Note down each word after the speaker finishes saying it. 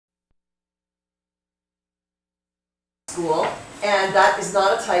School, and that is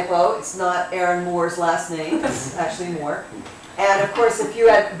not a typo. It's not Aaron Moore's last name. It's actually Moore. And of course, if you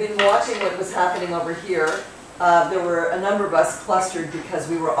had been watching what was happening over here, there were a number of us clustered because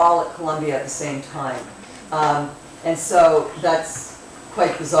we were all at Columbia at the same time. And so that's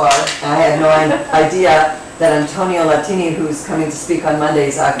quite bizarre. I had no idea that Antonio Latini, who's coming to speak on Monday,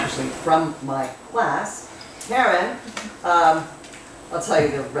 is actually from my class. Karen, I'll tell you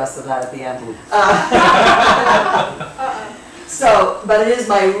the rest of that at the end. But it is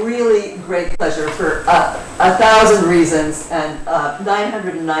my really great pleasure for 1,000 reasons, and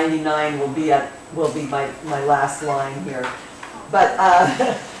 999 will be my last line here. But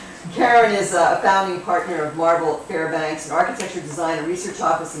Karen is a founding partner of Marble Fairbanks, an architecture, design, and research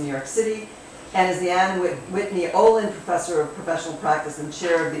office in New York City, and is the Anne Whitney Olin Professor of Professional Practice and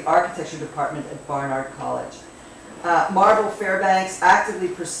Chair of the Architecture Department at Barnard College. Marble Fairbanks actively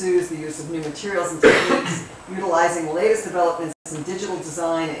pursues the use of new materials and techniques, utilizing the latest developments in digital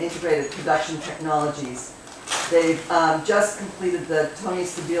design and integrated production technologies. They've just completed the Tony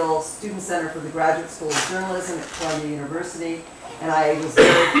Stabile Student Center for the Graduate School of Journalism at Columbia University, and I was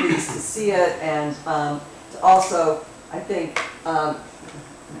very pleased to see it, and to also, I think,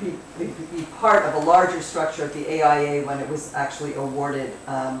 be part of a larger structure at the AIA when it was actually awarded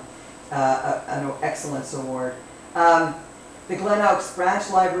an Excellence Award. The Glen Oaks Branch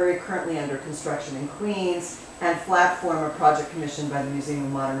Library, currently under construction in Queens, and Flatform, a project commissioned by the Museum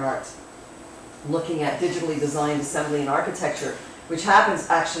of Modern Art, looking at digitally designed assembly and architecture, which happens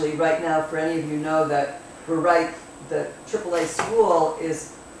actually right now. For any of you know that we're right, the AAA school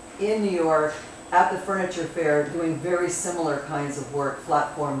is in New York at the Furniture Fair doing very similar kinds of work,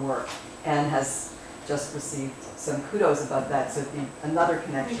 platform work, and has just received some kudos about that, so it'd be another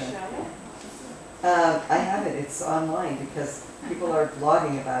connection. I have it. It's online because people are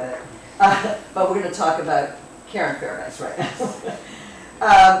blogging about it. But we're going to talk about Karen Fairbanks right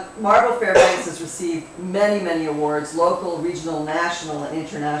now. Marble Fairbanks has received many, many awards, local, regional, national, and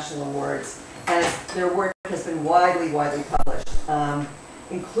international awards, and their work has been widely published,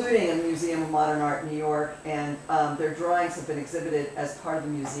 including in the Museum of Modern Art in New York, and their drawings have been exhibited as part of the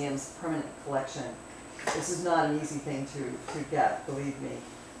museum's permanent collection. This is not an easy thing to get, believe me.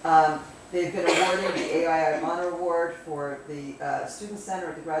 They've been awarded the AIA Honor Award for the Student Center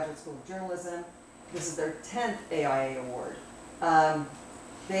at the Graduate School of Journalism. This is their 10th AIA award.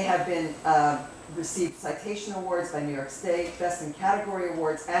 They have been received citation awards by New York State, Best in Category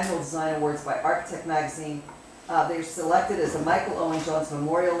awards, Annual Design Awards by Architect Magazine. They're selected as the Michael Owen Jones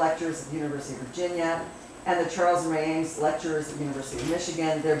Memorial Lecturers at the University of Virginia and the Charles and Ray Ames Lecturers at the University of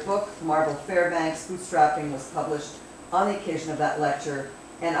Michigan. Their book, Marble Fairbanks, Bootstrapping, was published on the occasion of that lecture.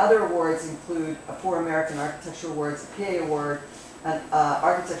 And other awards include a 4 American Architecture Awards, a PA Award, an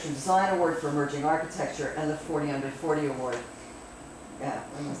Architecture and Design Award for Emerging Architecture, and the 40 Under 40 Award. Yeah,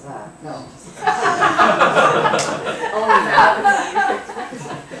 when was that? No. Only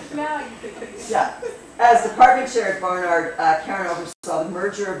now. Yeah. As Department Chair at Barnard, Karen oversaw the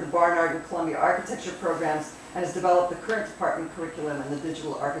merger of the Barnard and Columbia Architecture programs and has developed the current department curriculum and the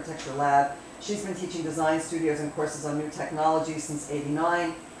Digital Architecture Lab. She's been teaching design studios and courses on new technology since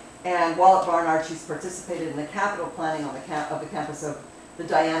 '89. And while at Barnard, she's participated in the capital planning on the campus of the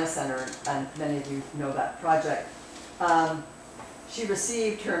Diana Center, and many of you know that project. She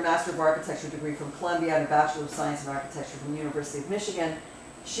received her Master of Architecture degree from Columbia and a Bachelor of Science in Architecture from the University of Michigan.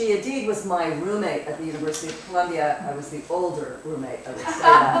 She indeed was my roommate at the University of Columbia. I was the older roommate, I would say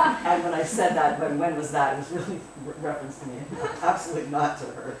that. And when I said that, when was that? It was really reference to me, absolutely not to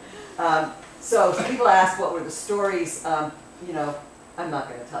her. So people ask what were the stories. You know, I'm not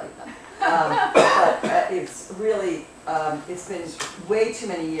going to tell you that. But it's really, it's been way too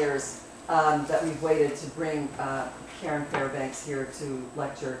many years that we've waited to bring Karen Fairbanks here to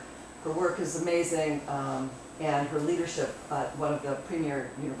lecture. Her work is amazing, and her leadership at one of the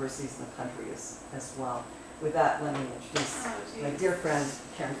premier universities in the country is as well. With that, let me introduce my dear friend,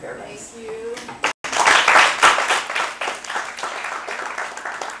 Karen Fairbanks. Thank you.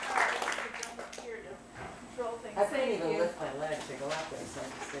 I couldn't even lift my leg to go out there, so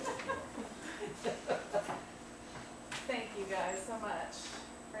I'm just kidding. Thank you guys so much.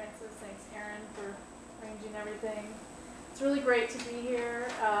 Francis, thanks Karen for arranging everything. It's really great to be here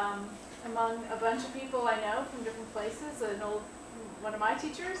among a bunch of people I know from different places. One of my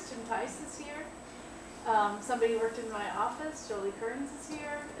teachers, Tim Tice, is here. Somebody who worked in my office, Jolie Kearns, is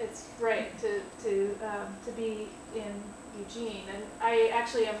here. It's great to be in Eugene, and I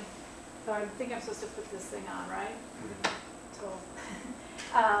actually am. So I think I'm supposed to put this thing on, right?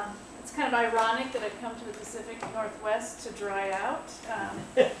 It's kind of ironic that I've come to the Pacific Northwest to dry out.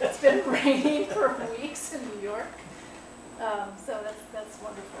 It's been raining for weeks in New York. So that's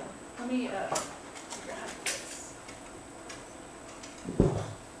wonderful. Let me figure out how to do this.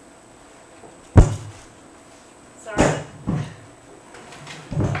 Sorry.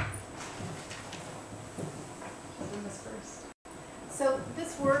 I'll do this first. So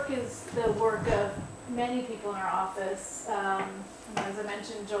this work is the work of many people in our office. As I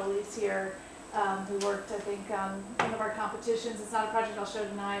mentioned, Jolie's here, who worked, I think, on one of our competitions. It's not a project I'll show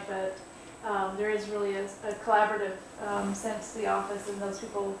tonight, but there is really a collaborative sense to the office, and those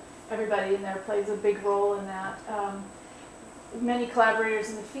people, everybody in there plays a big role in that. Many collaborators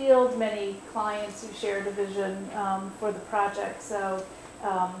in the field, many clients who shared a vision for the project. So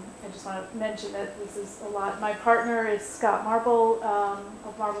I just want to mention that this is a lot. My partner is Scott Marble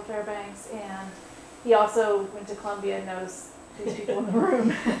of Marble Fairbanks, and he also went to Columbia and knows these people in the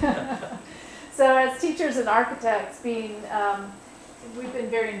room. So as teachers and architects, we've been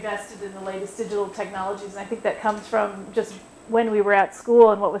very invested in the latest digital technologies, and I think that comes from just when we were at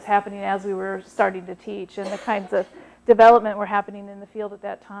school and what was happening as we were starting to teach, and the kinds of development were happening in the field at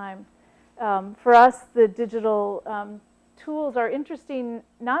that time. For us, the digital tools are interesting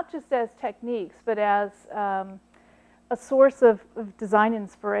not just as techniques, but as a source of design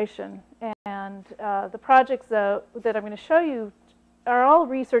inspiration. And the projects that I'm going to show you are all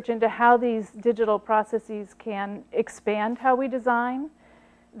research into how these digital processes can expand how we design.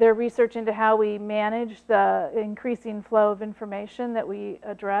 They're research into how we manage the increasing flow of information that we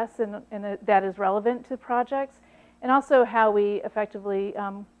address and that is relevant to projects, and also how we effectively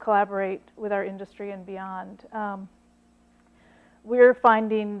collaborate with our industry and beyond. We're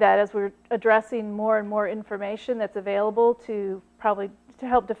finding that as we're addressing more and more information that's available to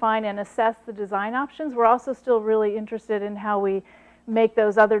help define and assess the design options, we're also still really interested in how we make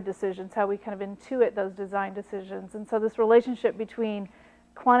those other decisions, how we kind of intuit those design decisions. And so this relationship between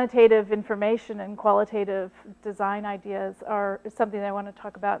quantitative information and qualitative design ideas is something that I want to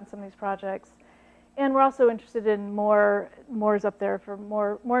talk about in some of these projects. And we're also interested in more's up there for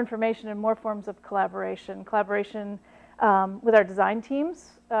more information and more forms of collaboration. Collaboration with our design teams,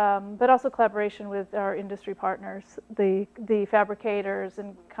 but also collaboration with our industry partners, the fabricators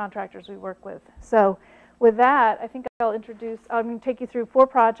and contractors we work with. So with that, I think I'm going to take you through 4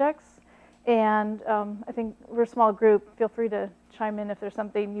 projects, and I think we're a small group. Feel free to chime in if there's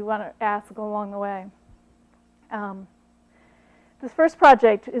something you want to ask along the way. This first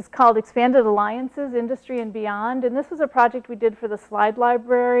project is called Expanded Alliances, Industry and Beyond, and this was a project we did for the slide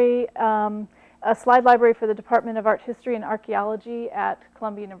library, a slide library for the Department of Art History and Archaeology at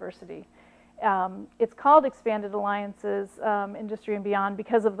Columbia University. It's called Expanded Alliances, Industry and Beyond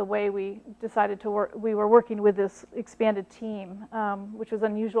because of the way we decided to work. We were working with this expanded team, which was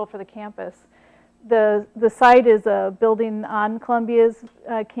unusual for the campus. The site is a building on Columbia's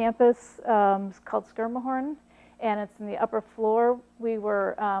campus. It's called Skirmahorn, and it's in the upper floor. We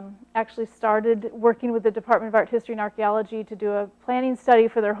were actually started working with the Department of Art History and Archaeology to do a planning study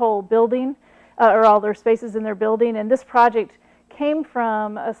for their whole building, or all their spaces in their building, and this project came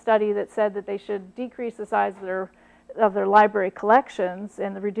from a study that said that they should decrease the size of their library collections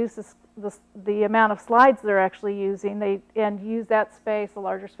and reduce the amount of slides they're actually using, and use that space, a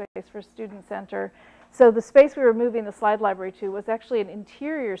larger space, for student center. So the space we were moving the slide library to was actually an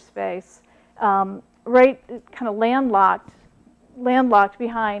interior space, right, kind of landlocked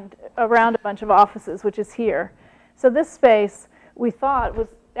behind, around a bunch of offices, which is here. So this space we thought was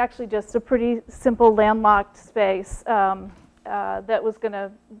actually just a pretty simple landlocked space that was going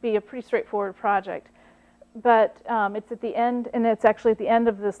to be a pretty straightforward project. But it's at the end, and it's actually at the end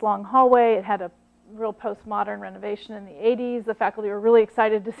of this long hallway. It had a real postmodern renovation in the 80s. The faculty were really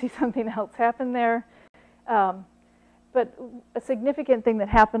excited to see something else happen there. But a significant thing that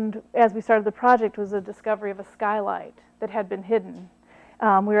happened as we started the project was the discovery of a skylight that had been hidden.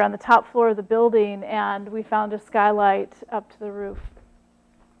 We were on the top floor of the building, and we found a skylight up to the roof.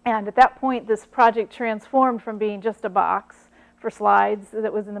 And at that point, this project transformed from being just a box for slides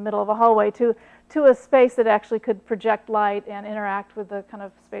that was in the middle of a hallway to a space that actually could project light and interact with the kind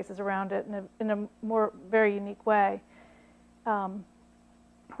of spaces around it in a more very unique way.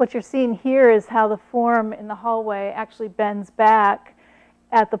 What you're seeing here is how the form in the hallway actually bends back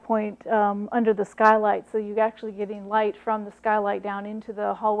at the point under the skylight. So you're actually getting light from the skylight down into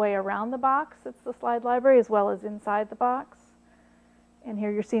the hallway around the box. It's the slide library, as well as inside the box. And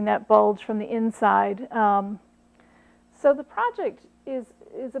here you're seeing that bulge from the inside. So the project is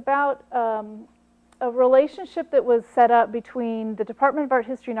about a relationship that was set up between the Department of Art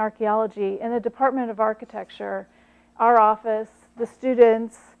History and Archaeology and the Department of Architecture, our office, the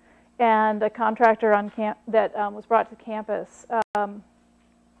students, and a contractor on that was brought to campus.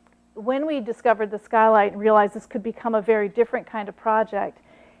 when we discovered the skylight and realized this could become a very different kind of project,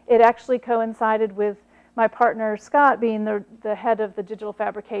 it actually coincided with my partner Scott being the head of the digital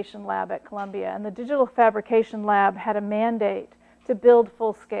fabrication lab at Columbia. And the digital fabrication lab had a mandate to build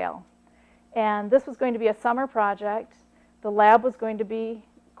full scale. And this was going to be a summer project. The lab was going to be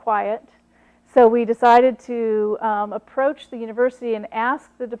quiet. So we decided to approach the university and ask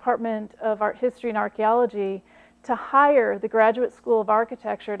the Department of Art History and Archaeology to hire the Graduate School of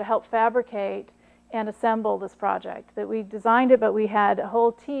Architecture to help fabricate and assemble this project. That we designed it, but we had a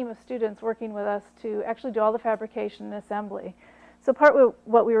whole team of students working with us to actually do all the fabrication and assembly. So part of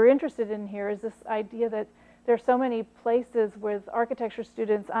what we were interested in here is this idea that there are so many places with architecture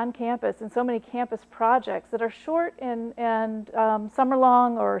students on campus and so many campus projects that are short and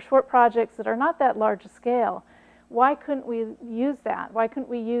summer-long or short projects that are not that large a scale. Why couldn't we use that? Why couldn't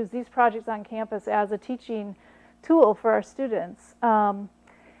we use these projects on campus as a teaching tool for our students?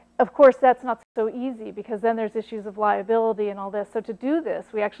 Of course, that's not so easy because then there's issues of liability and all this. So to do this,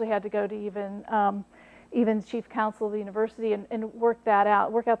 we actually had to go to even chief counsel of the university and work that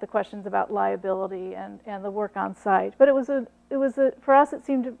out, work out the questions about liability and the work on site. But it was for us, it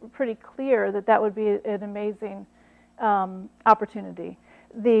seemed pretty clear that that would be an amazing opportunity.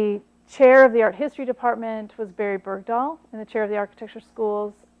 The chair of the art history department was Barry Bergdahl, and the chair of the architecture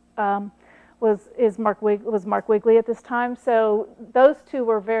schools was Mark Wigley at this time. So those two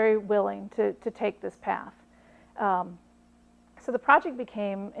were very willing to take this path. So the project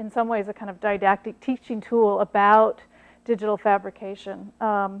became, in some ways, a kind of didactic teaching tool about digital fabrication.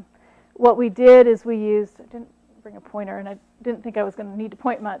 What we did is we used, I didn't bring a pointer, and I didn't think I was going to need to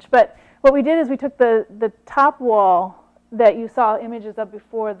point much, but what we did is we took the top wall that you saw images of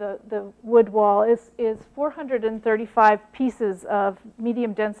before, the wood wall, is 435 pieces of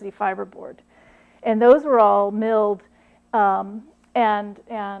medium density fiberboard. And those were all milled and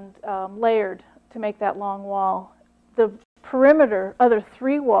layered to make that long wall. The perimeter, other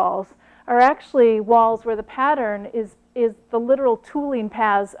 3 walls, are actually walls where the pattern is the literal tooling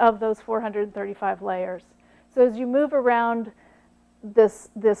paths of those 435 layers. So as you move around this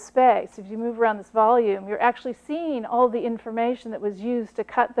space, if you move around this volume, you're actually seeing all the information that was used to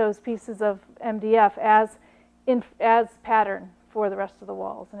cut those pieces of MDF as pattern for the rest of the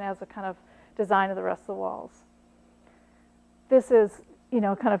walls and as a kind of design of the rest of the walls. This is,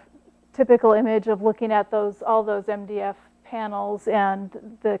 kind of typical image of looking at all those MDF panels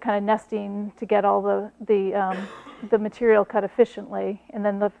and the kind of nesting to get all the material cut efficiently, and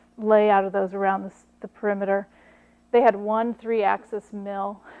then the layout of those around the perimeter. They had one 3-axis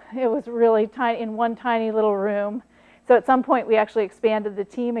mill. It was really tiny, in one tiny little room. So at some point we actually expanded the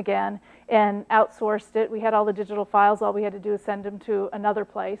team again and outsourced it. We had all the digital files. All we had to do is send them to another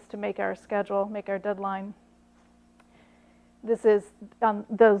place to make our schedule, make our deadline. This is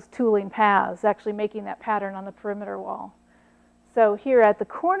those tooling paths, actually making that pattern on the perimeter wall. So here at the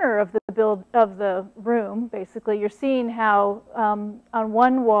corner of the room, basically, you're seeing how on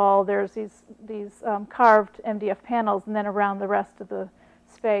one wall there's these carved MDF panels, and then around the rest of the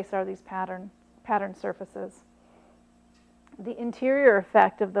space are these pattern surfaces. The interior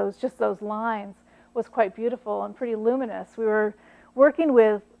effect of just those lines was quite beautiful and pretty luminous. We were working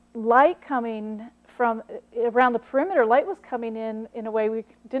with light coming from around the perimeter. Light was coming in a way we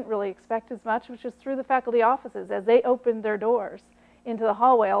didn't really expect as much, which was through the faculty offices. As they opened their doors into the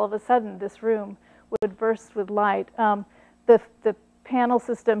hallway, all of a sudden this room would burst with light. The panel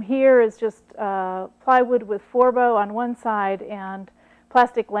system here is just plywood with forbo on one side and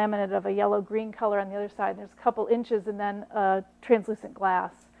plastic laminate of a yellow-green color on the other side. There's a couple inches and then translucent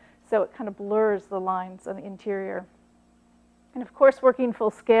glass, so it kind of blurs the lines on the interior. And of course, working full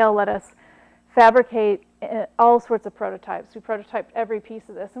scale let us fabricate all sorts of prototypes. We prototyped every piece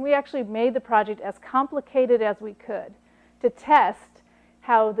of this, and we actually made the project as complicated as we could to test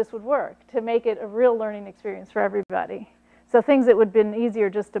how this would work, to make it a real learning experience for everybody. So things that would have been easier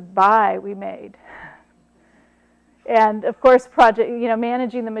just to buy, we made. And of course,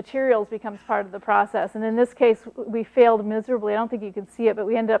 managing the materials becomes part of the process. And in this case, we failed miserably. I don't think you can see it, but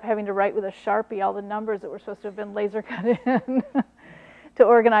we ended up having to write with a Sharpie all the numbers that were supposed to have been laser cut in to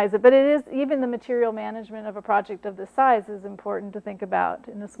organize it. But it is, even the material management of a project of this size is important to think about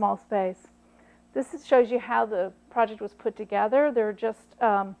in a small space. This shows you how the project was put together. They're just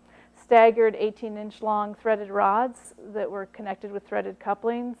staggered 18-inch long threaded rods that were connected with threaded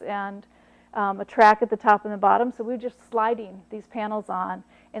couplings and a track at the top and the bottom. So we were just sliding these panels on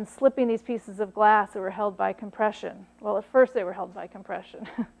and slipping these pieces of glass that were held by compression. Well, at first they were held by compression.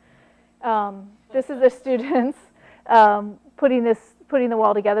 This is the students putting the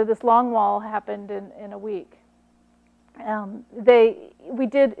wall together. This long wall happened in a week.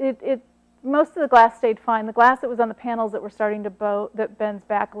 Most of the glass stayed fine. The glass that was on the panels that were starting to bow, that bends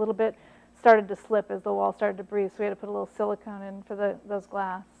back a little bit, started to slip as the wall started to breathe. So we had to put a little silicone in for those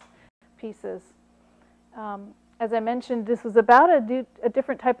glass pieces. As I mentioned, this was about a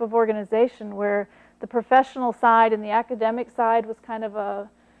different type of organization where the professional side and the academic side was kind of a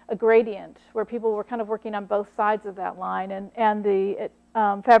gradient, where people were kind of working on both sides of that line, and the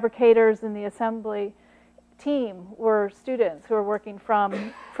fabricators and the assembly team were students who were working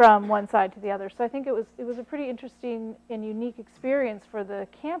from one side to the other. So I think it was a pretty interesting and unique experience for the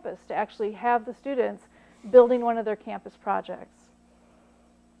campus to actually have the students building one of their campus projects.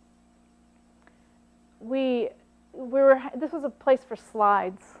 This was a place for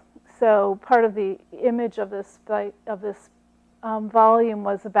slides. So part of the image of this volume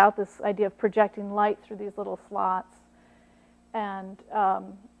was about this idea of projecting light through these little slots. And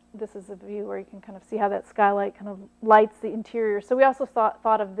this is a view where you can kind of see how that skylight kind of lights the interior. So we also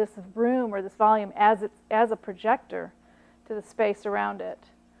thought of this room or this volume as a projector to the space around it.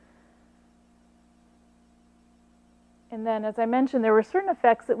 And then, as I mentioned, there were certain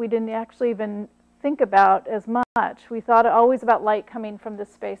effects that we didn't actually even think about as much. We thought always about light coming from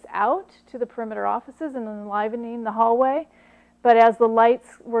this space out to the perimeter offices and enlivening the hallway. But as the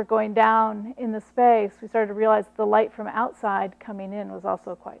lights were going down in the space, we started to realize the light from outside coming in was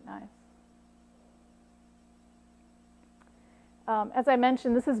also quite nice. As I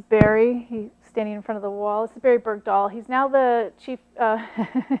mentioned, this is Barry. He's standing in front of the wall. This is Barry Bergdahl. He's now the chief.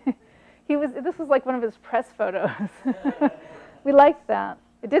 This was like one of his press photos. We liked that.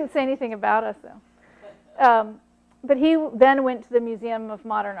 It didn't say anything about us, though. But he then went to the Museum of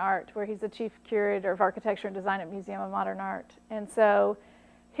Modern Art, where he's the chief curator of architecture and design at Museum of Modern Art. And so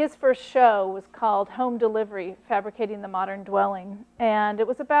his first show was called Home Delivery, Fabricating the Modern Dwelling. And it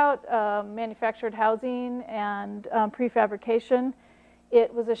was about manufactured housing and prefabrication.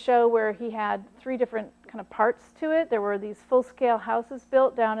 It was a show where he had 3 different kind of parts to it. There were these full-scale houses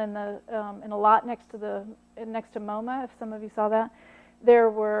built down in a lot next to MoMA, if some of you saw that.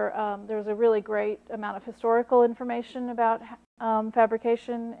 There was a really great amount of historical information about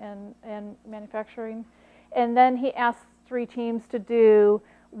fabrication and manufacturing. And then he asked 3 teams to do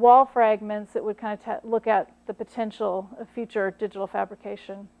wall fragments that would kind of look at the potential of future digital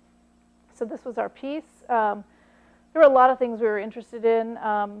fabrication. So this was our piece. There were a lot of things we were interested in.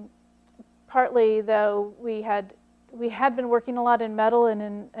 Partly, though, we had been working a lot in metal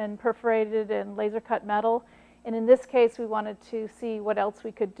and perforated and laser cut metal. And in this case, we wanted to see what else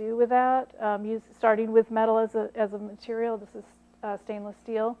we could do with that, starting with metal as a material. This is stainless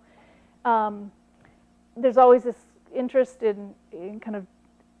steel. There's always this interest in kind of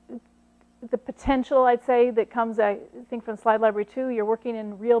the potential, I'd say, that comes, I think, from Slide Library 2. You're working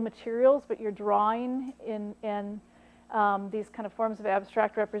in real materials, but you're drawing in these kind of forms of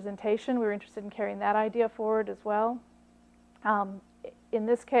abstract representation. We were interested in carrying that idea forward as well. In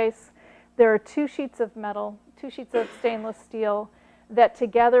this case, there are 2 sheets of metal, 2 sheets of stainless steel that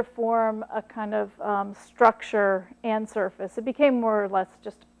together form a kind of structure and surface. It became more or less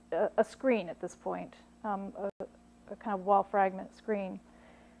just a screen at this point, a kind of wall fragment screen.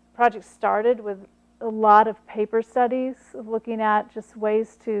 The project started with a lot of paper studies of looking at just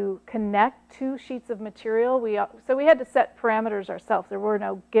ways to connect 2 sheets of material. So we had to set parameters ourselves. There were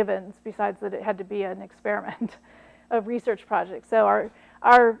no givens besides that it had to be an experiment, a research project. So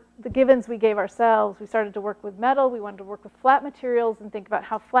the givens we gave ourselves, we started to work with metal. We wanted to work with flat materials and think about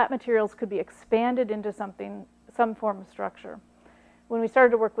how flat materials could be expanded into some form of structure. When we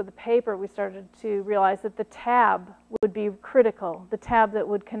started to work with the paper, we started to realize that the tab would be critical. The tab that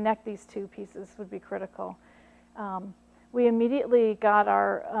would connect these 2 pieces would be critical. We immediately got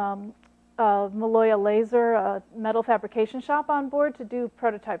our Maloya Laser, a metal fabrication shop, on board to do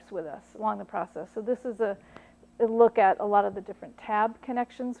prototypes with us along the process. So this is a look at a lot of the different tab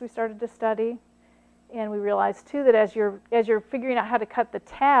connections we started to study. And we realized, too, that as you're figuring out how to cut the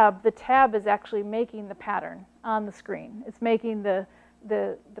tab is actually making the pattern on the screen. It's making the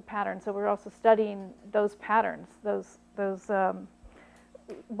pattern. So we're also studying those patterns,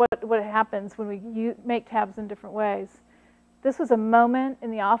 what happens when we make tabs in different ways. This was a moment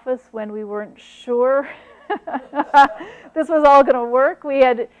in the office when we weren't sure this was all going to work. We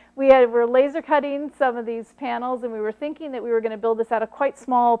were laser cutting some of these panels, and we were thinking that we were going to build this out of quite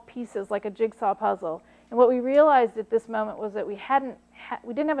small pieces, like a jigsaw puzzle. And what we realized at this moment was that we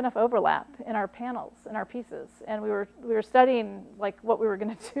didn't have enough overlap in our panels, in our pieces, and we were studying like what we were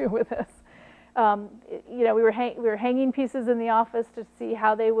going to do with this. We were hanging pieces in the office to see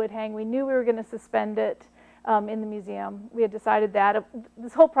how they would hang. We knew we were going to suspend it. in the museum. We had decided that.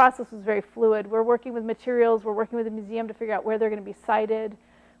 This whole process was very fluid. We're working with materials, we're working with the museum to figure out where they're going to be sited.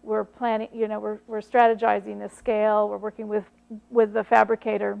 We're planning, we're strategizing the scale, we're working with the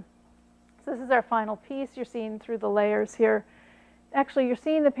fabricator. So this is our final piece. You're seeing through the layers here. Actually, you're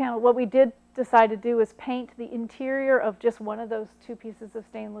seeing the panel. What we did decide to do is paint the interior of just one of those two pieces of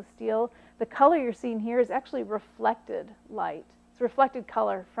stainless steel. The color you're seeing here is actually reflected light. It's reflected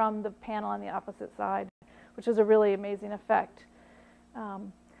color from the panel on the opposite side, which is a really amazing effect.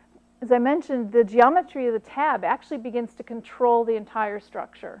 As I mentioned, the geometry of the tab actually begins to control the entire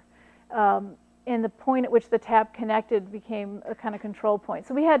structure. And the point at which the tab connected became a kind of control point.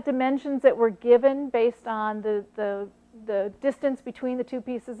 So we had dimensions that were given based on the distance between the two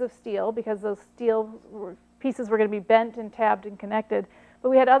pieces of steel, because those pieces were going to be bent and tabbed and connected. But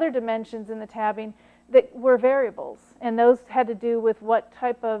we had other dimensions in the tabbing that were variables, and those had to do with what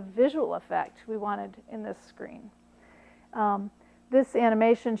type of visual effect we wanted in this screen. This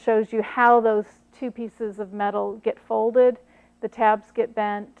animation shows you how those two pieces of metal get folded, the tabs get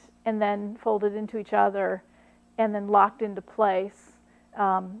bent, and then folded into each other, and then locked into place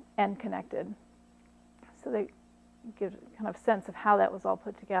and connected. So they give a kind of sense of how that was all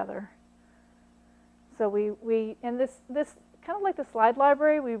put together. So in this kind of like the slide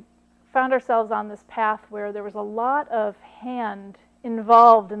library, we found ourselves on this path where there was a lot of hand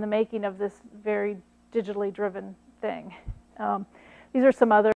involved in the making of this very digitally driven thing. These are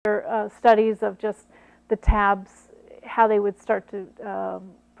some other studies of just the tabs, how they would start to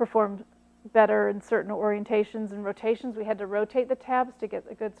perform better in certain orientations and rotations. We had to rotate the tabs to get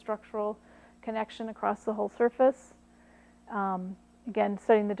a good structural connection across the whole surface. Again,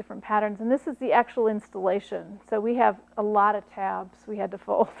 studying the different patterns. And this is the actual installation. So we have a lot of tabs we had to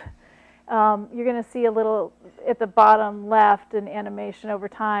fold. You're going to see a little at the bottom left an animation over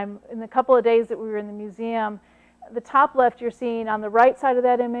time. In the couple of days that we were in the museum, the top left you're seeing on the right side of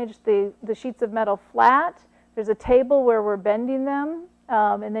that image, the sheets of metal flat. There's a table where we're bending them,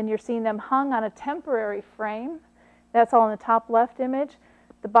 and then you're seeing them hung on a temporary frame. That's all in the top left image.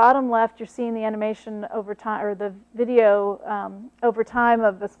 The bottom left, you're seeing the animation over time, or the video over time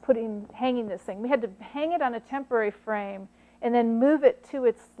of us hanging this thing. We had to hang it on a temporary frame and then move it to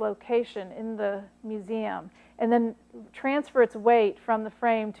its location in the museum, and then transfer its weight from the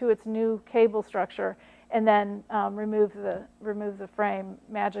frame to its new cable structure, and then remove the frame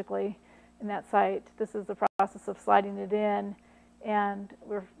magically in that site. This is the process of sliding it in, and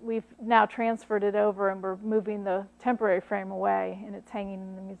we've now transferred it over, and we're moving the temporary frame away, and it's hanging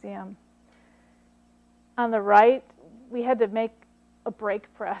in the museum. On the right, we had to make a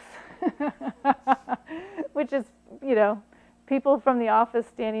brake press, which is, people from the office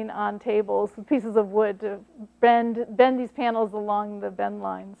standing on tables with pieces of wood to bend these panels along the bend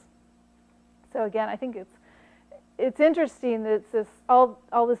lines. So again, I think it's interesting that it's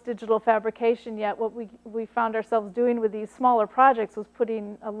all this digital fabrication, yet what we found ourselves doing with these smaller projects was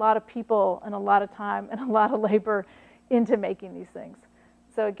putting a lot of people and a lot of time and a lot of labor into making these things.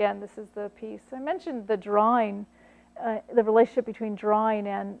 So again, this is the piece. I mentioned the drawing, the relationship between drawing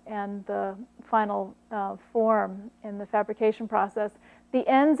and the final form in the fabrication process. The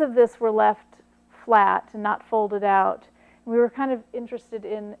ends of this were left flat and not folded out. We were kind of interested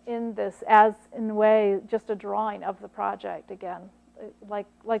in this as, in a way, just a drawing of the project again, like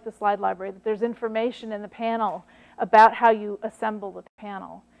the slide library, that there's information in the panel about how you assemble the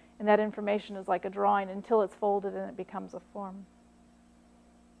panel. And that information is like a drawing until it's folded and it becomes a form.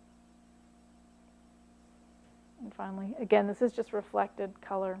 And finally, again, this is just reflected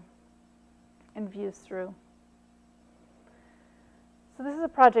color and views through. So this is a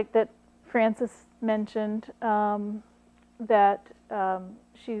project that Frances mentioned that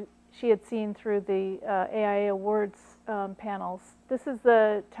she had seen through the AIA Awards panels. This is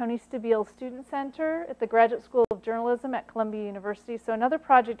the Tony Stabile Student Center at the Graduate School of Journalism at Columbia University. So another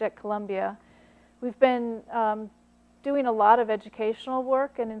project at Columbia. We've been doing a lot of educational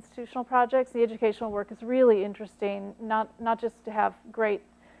work and institutional projects. The educational work is really interesting, not just to have great,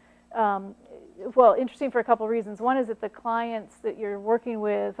 well, interesting for a couple of reasons. One is that the clients that you're working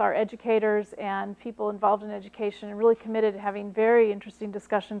with are educators and people involved in education and really committed to having very interesting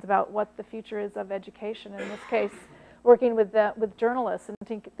discussions about what the future is of education. In this case, working with journalists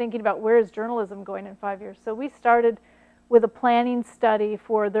and thinking about where is journalism going in 5 years. So we started with a planning study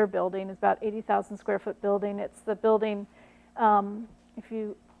for their building. It's about 80,000 square foot building. It's the building, if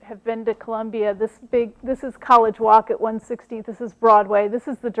you have been to Columbia, this is College Walk at 116th, this is Broadway, this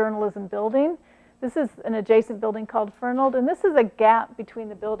is the journalism building. This is an adjacent building called Fernald, and this is a gap between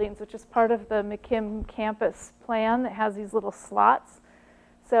the buildings, which is part of the McKim campus plan that has these little slots.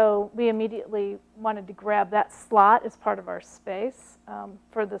 So we immediately wanted to grab that slot as part of our space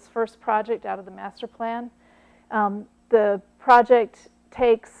for this first project out of the master plan. The project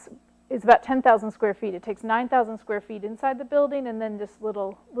is about 10,000 square feet. It takes 9,000 square feet inside the building, and then this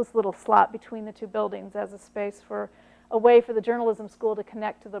little slot between the two buildings as a space for a way for the journalism school to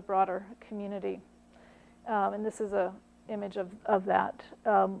connect to the broader community. And this is a image of that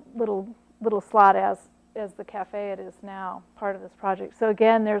little slot as the cafe it is now, part of this project. So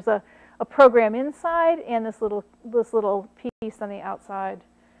again, there's a program inside and this little piece on the outside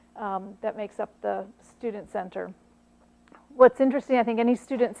that makes up the student center. What's interesting, I think any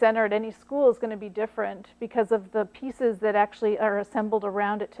student center at any school is going to be different because of the pieces that actually are assembled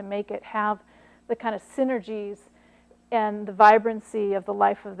around it to make it have the kind of synergies and the vibrancy of the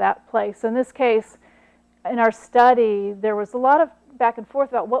life of that place. In this case, in our study, there was a lot of back and forth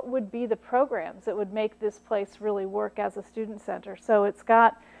about what would be the programs that would make this place really work as a student center. So it's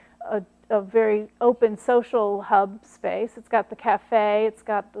got a very open social hub space. It's got the cafe. It's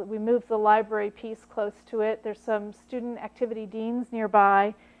got we moved the library piece close to it. There's some student activity deans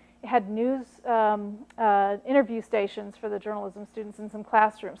nearby. It had news interview stations for the journalism students in some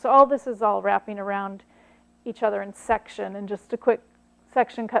classrooms. So all this is all wrapping around each other in section. And just a quick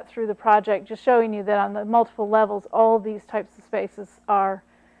section cut through the project, just showing you that on the multiple levels, all these types of spaces are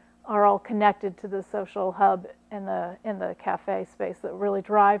all connected to the social hub in the cafe space that really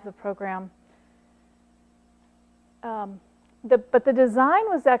drive the program. But the design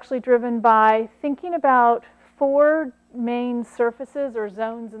was actually driven by thinking about 4 main surfaces or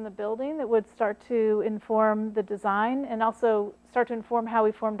zones in the building that would start to inform the design and also start to inform how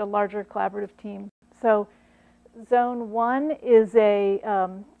we formed a larger collaborative team. So zone 1 is a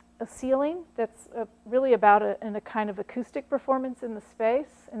ceiling that's really about a kind of acoustic performance in the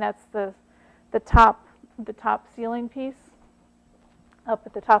space, and that's the top ceiling piece up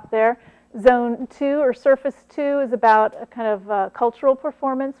at the top there. Zone 2 or surface 2 is about a kind of cultural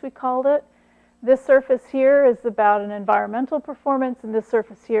performance, we called it. This surface here is about an environmental performance, and this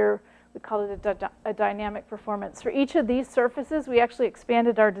surface here, we call it a dynamic performance. For each of these surfaces, we actually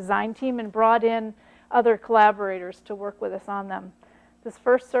expanded our design team and brought in other collaborators to work with us on them. This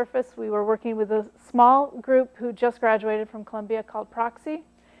first surface, we were working with a small group who just graduated from Columbia called Proxy,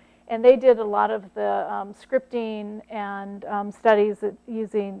 and they did a lot of the scripting and studies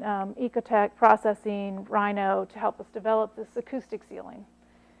using Ecotech processing, Rhino, to help us develop this acoustic ceiling.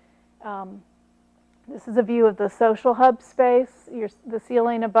 This is a view of the social hub space, the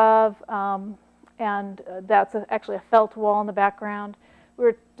ceiling above, and that's actually a felt wall in the background. We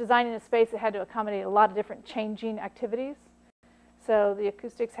were designing a space that had to accommodate a lot of different changing activities. So the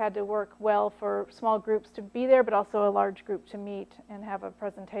acoustics had to work well for small groups to be there, but also a large group to meet and have a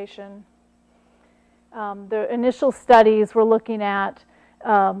presentation. The initial studies were looking at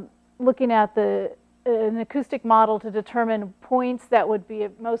an acoustic model to determine points that would be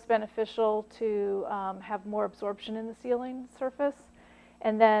most beneficial to have more absorption in the ceiling surface.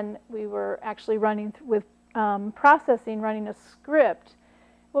 And then we were actually running with running a script.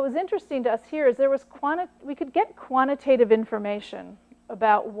 What was interesting to us here is we could get quantitative information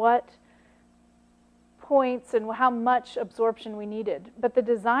about what points and how much absorption we needed. But the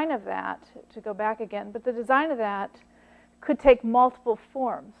design of that, to go back again, but the design of that could take multiple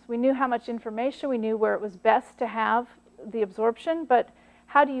forms. We knew how much information, we knew where it was best to have the absorption, but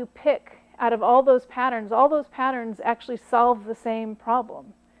how do you pick out of all those patterns? All those patterns actually solve the same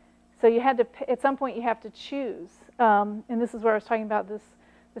problem. So you had to, at some point you have to choose. And this is where I was talking about this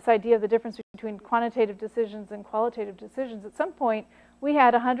idea of the difference between quantitative decisions and qualitative decisions. At some point, we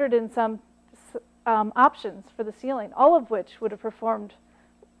had 100 and some options for the ceiling, all of which would have performed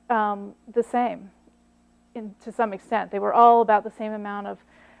the same to some extent. They were all about the same amount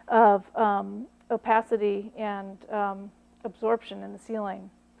of opacity and absorption in the ceiling.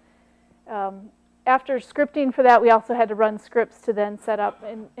 After scripting for that, we also had to run scripts to then set up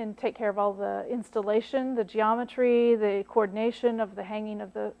and take care of all the installation, the geometry, the coordination of the hanging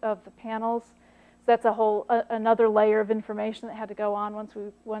of the panels. So that's a whole another layer of information that had to go on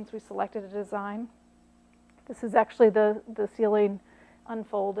once we selected a design. This is actually the ceiling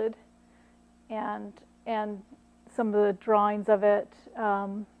unfolded, and some of the drawings of it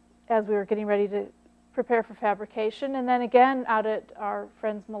as we were getting ready to prepare for fabrication, and then again out at our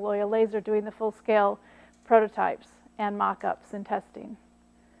friends Maloya Laser doing the full-scale prototypes and mock-ups and testing.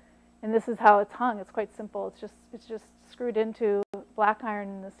 And this is how it's hung. It's quite simple. It's just screwed into black iron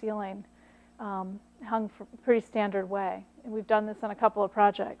in the ceiling, hung for a pretty standard way. And we've done this on a couple of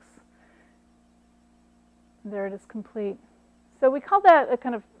projects. And there it is, complete. So we call that a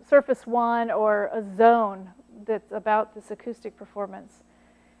kind of surface 1 or a zone that's about this acoustic performance.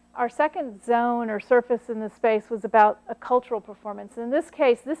 Our second zone or surface in this space was about a cultural performance. In this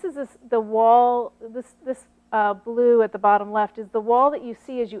case, this is the wall, this blue at the bottom left is the wall that you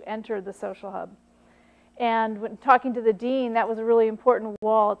see as you enter the social hub. And when talking to the dean, that was a really important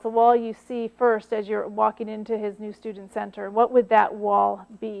wall. It's a wall you see first as you're walking into his new student center. What would that wall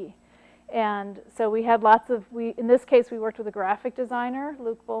be? And so we had lots of, in this case, we worked with a graphic designer,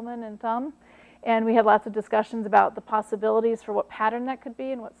 Luke Bullman and Thumb, and we had lots of discussions about the possibilities for what pattern that could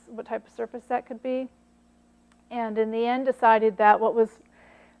be and what type of surface that could be. And in the end, decided that what was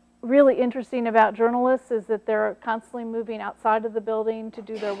really interesting about journalists is that they're constantly moving outside of the building to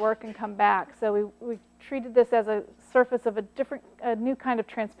do their work and come back. So we treated this as a surface of a new kind of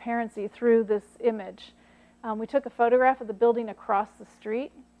transparency through this image. We took a photograph of the building across the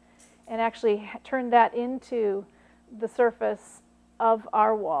street and actually turned that into the surface of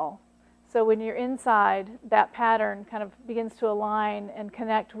our wall. So when you're inside, that pattern kind of begins to align and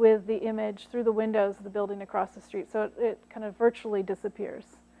connect with the image through the windows of the building across the street. So it kind of virtually disappears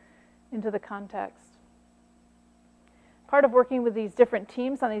into the context. Part of working with these different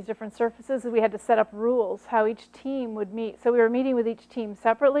teams on these different surfaces is we had to set up rules, how each team would meet. So we were meeting with each team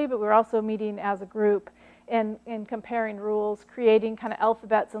separately, but we were also meeting as a group and comparing rules, creating kind of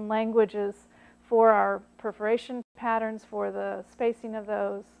alphabets and languages for our perforation patterns, for the spacing of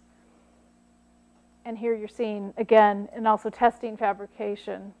those. And here you're seeing, again, and also testing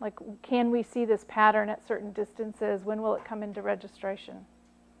fabrication. Like, can we see this pattern at certain distances? When will it come into registration?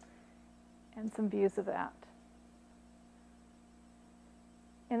 And some views of that.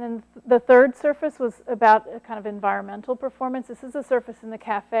 And then the third surface was about a kind of environmental performance. This is a surface in the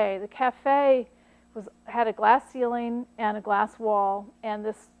cafe. The cafe had a glass ceiling and a glass wall, and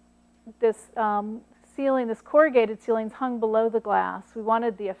this ceiling, this corrugated ceilings hung below the glass. We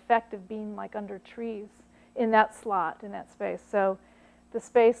wanted the effect of being like under trees in that slot, in that space. So the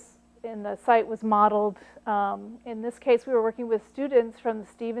space in the site was modeled. In this case, we were working with students from the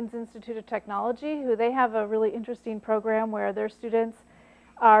Stevens Institute of Technology, who they have a really interesting program where their students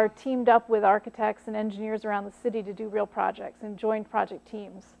are teamed up with architects and engineers around the city to do real projects and joint project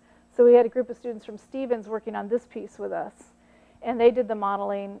teams. So we had a group of students from Stevens working on this piece with us, and they did the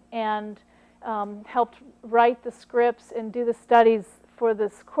modeling and helped write the scripts and do the studies for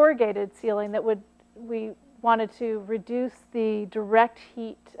this corrugated ceiling that we wanted to reduce the direct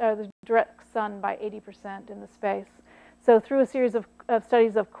heat, the direct sun by 80% in the space. So through a series of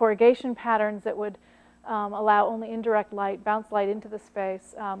studies of corrugation patterns that would allow only indirect light, bounce light into the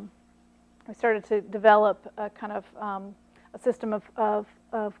space, we started to develop a kind of a system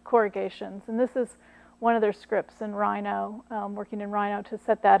of corrugations. And this is one of their scripts in Rhino, working in Rhino to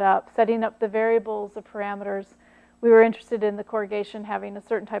set that up, setting up the variables, the parameters. We were interested in the corrugation having a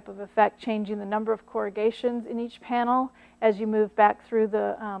certain type of effect, changing the number of corrugations in each panel as you move back through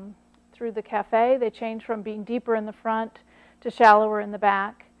the cafe. They change from being deeper in the front to shallower in the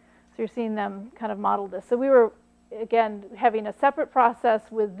back. So you're seeing them kind of model this. So we were, again, having a separate process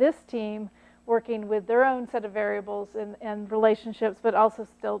with this team, working with their own set of variables and relationships, but also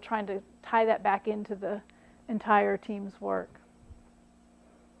still trying to tie that back into the entire team's work.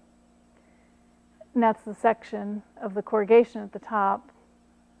 And that's the section of the corrugation at the top.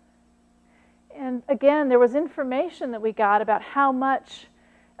 And again, there was information that we got about how much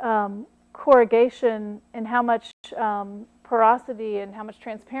corrugation and how much porosity and how much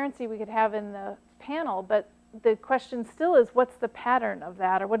transparency we could have in the panel, but the question still is, what's the pattern of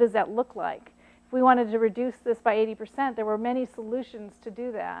that, or what does that look like? If we wanted to reduce this by 80%, there were many solutions to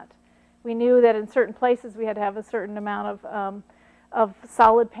do that. We knew that in certain places we had to have a certain amount of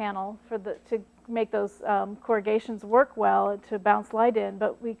solid panel to make those corrugations work well, to bounce light in,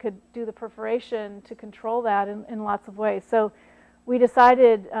 but we could do the perforation to control that in lots of ways. So we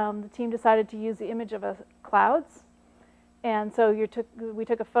decided, the team decided to use the image of clouds. And so we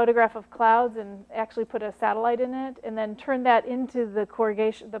took a photograph of clouds and actually put a satellite in it, and then turned that into the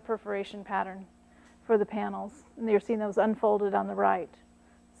perforation pattern for the panels. And you're seeing those unfolded on the right.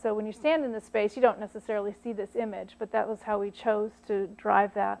 So when you stand in this space, you don't necessarily see this image, but that was how we chose to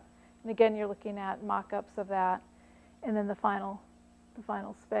drive that. And again, you're looking at mock-ups of that, and then the final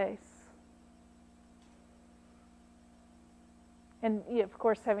space. And of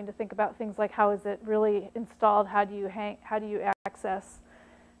course, having to think about things like, how is it really installed? How do you access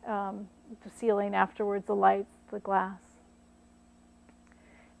the ceiling afterwards, the lights, the glass?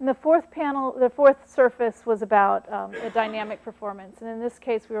 And the fourth surface was about a dynamic performance. And in this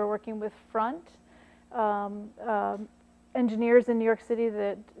case, we were working with Front, engineers in New York City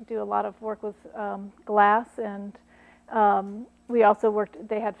that do a lot of work with glass. And we also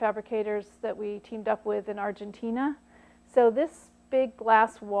they had fabricators that we teamed up with in Argentina. So this big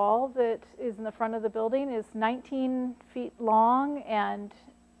glass wall that is in the front of the building is 19 feet long and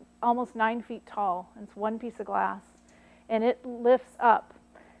almost 9 feet tall. It's one piece of glass. And it lifts up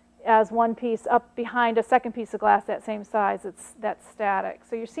as one piece up behind a second piece of glass that same size. That's static.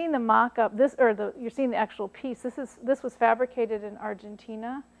 So you're seeing the mock-up, you're seeing the actual piece. This was fabricated in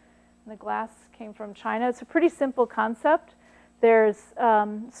Argentina, and the glass came from China. It's a pretty simple concept. There's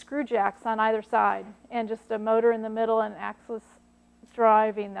screw jacks on either side, and just a motor in the middle and axis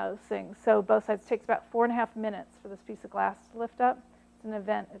driving those things. So both sides. It takes about 4.5 minutes for this piece of glass to lift up. It's an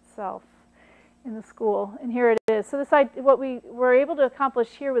event itself in the school, and here it is. So what we were able to accomplish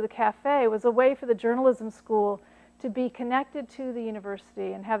here with the cafe was a way for the journalism school to be connected to the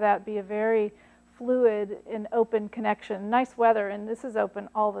university and have that be a very fluid and open connection. Nice weather, and this is open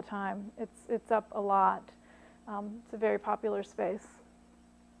all the time. It's up a lot. It's a very popular space.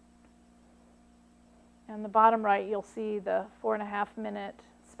 And the bottom right, you'll see the 4.5 minute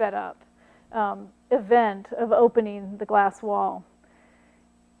sped up event of opening the glass wall.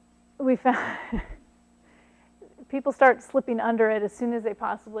 We found people start slipping under it as soon as they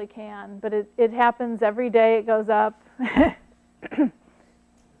possibly can, but it happens every day. It goes up and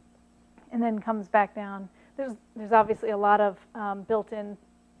then comes back down. There's obviously a lot of built-in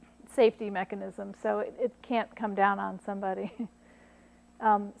safety mechanisms, so it can't come down on somebody.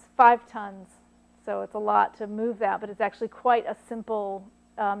 It's 5 tons, so it's a lot to move that, but it's actually quite a simple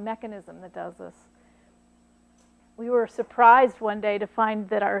mechanism that does this. We were surprised one day to find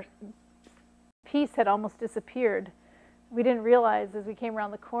that our piece had almost disappeared. We didn't realize as we came around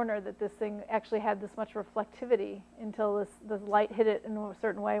the corner that this thing actually had this much reflectivity until this light hit it in a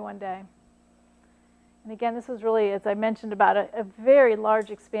certain way one day. And again, this was really, as I mentioned, about a very large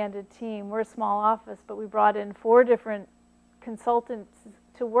expanded team. We're a small office, but we brought in 4 different consultants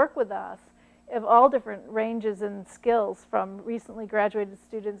to work with us of all different ranges and skills, from recently graduated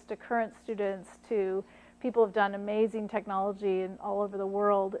students to current students to people have done amazing technology all over the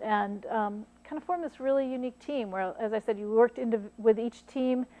world, and kind of formed this really unique team where, as I said, you worked with each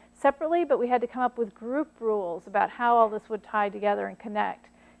team separately, but we had to come up with group rules about how all this would tie together and connect,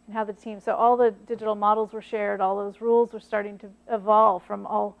 and how the team, so all the digital models were shared, all those rules were starting to evolve from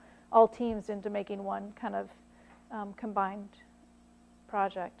all teams into making one kind of combined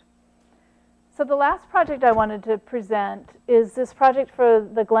project. So the last project I wanted to present is this project for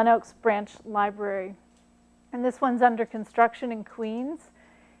the Glen Oaks Branch Library. And this one's under construction in Queens.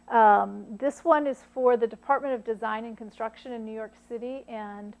 This one is for the Department of Design and Construction in New York City.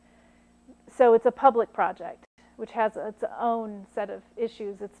 And so it's a public project, which has its own set of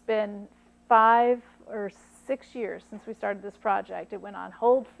issues. It's been 5 or 6 years since we started this project. It went on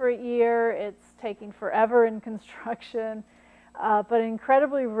hold for a year. It's taking forever in construction, but an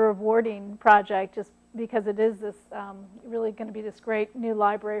incredibly rewarding project just because it is this really going to be this great new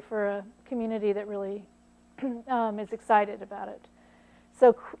library for a community that really is excited about it.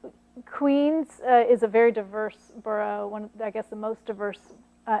 So Queens is a very diverse borough, I guess the most diverse,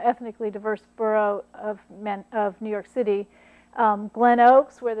 ethnically diverse borough of New York City. Glen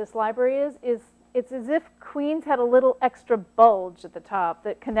Oaks, where this library is it's as if Queens had a little extra bulge at the top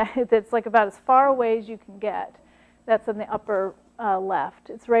that's like about as far away as you can get. That's in the upper left.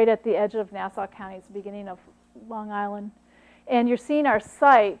 It's right at the edge of Nassau County. It's the beginning of Long Island. And you're seeing our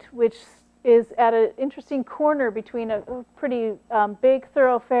site, which is at an interesting corner between a pretty big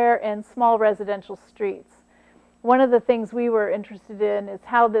thoroughfare and small residential streets. One of the things we were interested in is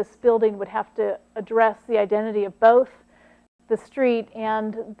how this building would have to address the identity of both the street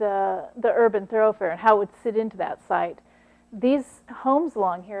and the urban thoroughfare and how it would sit into that site. These homes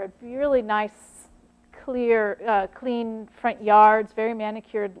along here had really nice, clear, clean front yards, very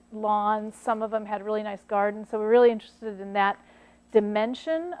manicured lawns. Some of them had really nice gardens, so we're really interested in that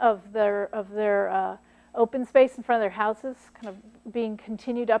dimension of their open space in front of their houses, kind of being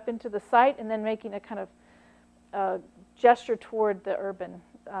continued up into the site, and then making a kind of gesture toward the urban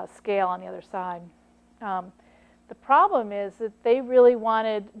scale on the other side. The problem is that they really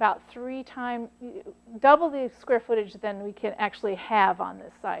wanted about 3 times, double the square footage than we can actually have on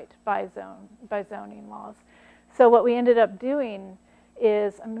this site by zoning laws. So what we ended up doing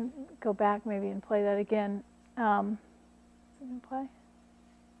is, I'm going to go back maybe and play that again.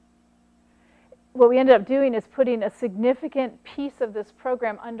 What we ended up doing is putting a significant piece of this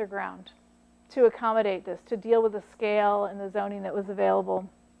program underground to accommodate this, to deal with the scale and the zoning that was available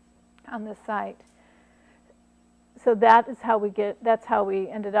on this site. So that's how we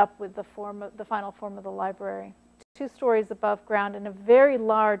ended up with the final form of the library. 2 stories above ground and a very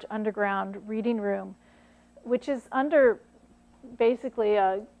large underground reading room, which is under basically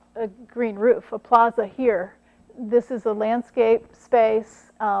a green roof, a plaza here, This is a landscape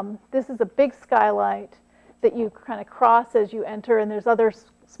space. This is a big skylight that you kind of cross as you enter, and there's other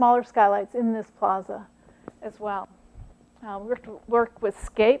smaller skylights in this plaza as well. We work with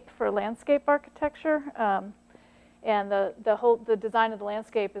Scape for landscape architecture, and the design of the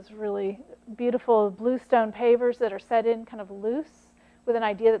landscape is really beautiful. Bluestone pavers that are set in kind of loose, with an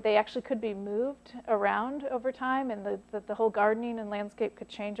idea that they actually could be moved around over time, and that the whole gardening and landscape could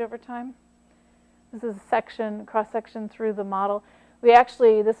change over time. This is a section, cross-section through the model. We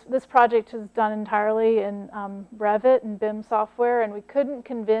actually, this project is done entirely in Revit and BIM software, and we couldn't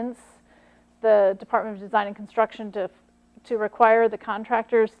convince the Department of Design and Construction to require the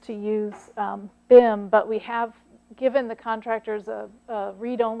contractors to use BIM, but we have given the contractors a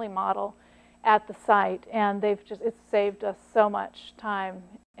read-only model at the site, and it's saved us so much time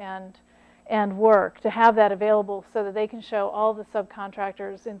and work to have that available so that they can show all the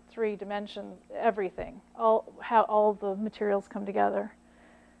subcontractors in 3 dimensions, everything, how all the materials come together.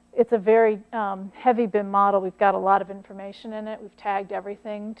 It's a very heavy BIM model. We've got a lot of information in it. We've tagged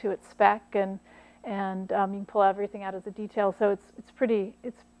everything to its spec, and you can pull everything out as a detail. So it's pretty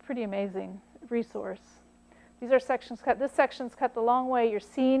amazing resource. These are sections cut. This section's cut the long way. You're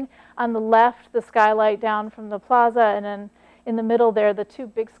seeing on the left the skylight down from the plaza, and then in the middle there, the 2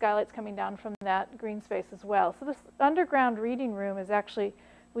 big skylights coming down from that green space as well. So this underground reading room is actually,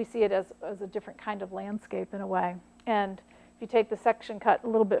 we see it as a different kind of landscape in a way. And if you take the section cut a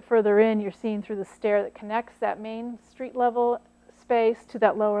little bit further in, you're seeing through the stair that connects that main street level space to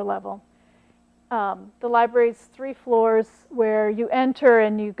that lower level. The library's 3 floors where you enter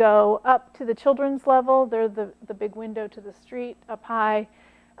and you go up to the children's level. They're the big window to the street up high.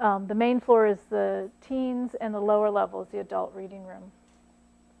 The main floor is the teens, and the lower level is the adult reading room.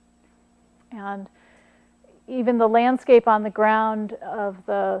 And even the landscape on the ground of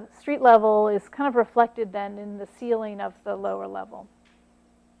the street level is kind of reflected then in the ceiling of the lower level.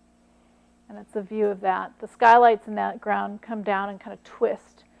 And it's a view of that. The skylights in that ground come down and kind of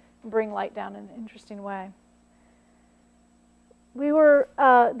twist and bring light down in an interesting way.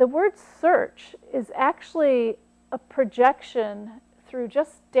 The word search is actually a projection through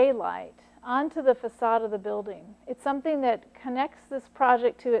just daylight onto the facade of the building. It's something that connects this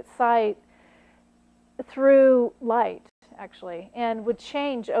project to its site through light, actually, and would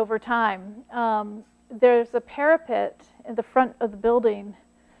change over time. There's a parapet in the front of the building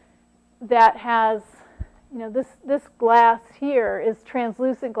that has, this glass here is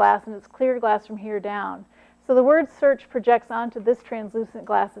translucent glass, and it's clear glass from here down. So the word search projects onto this translucent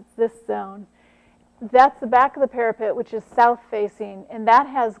glass. It's this zone. That's the back of the parapet, which is south-facing, and that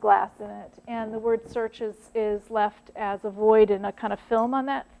has glass in it. And the word search is left as a void and a kind of film on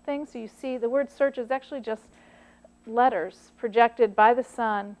that thing. So you see the word search is actually just letters projected by the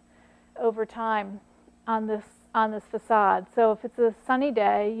sun over time on this facade. So if it's a sunny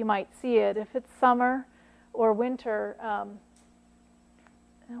day, you might see it. If it's summer or winter, I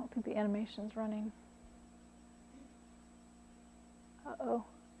don't think the animation's running. Uh-oh,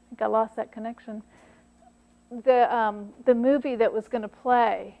 I think I lost that connection. The movie that was going to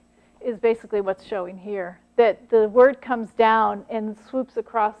play is basically what's showing here. That the word comes down and swoops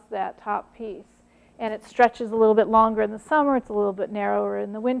across that top piece. And it stretches a little bit longer in the summer. It's a little bit narrower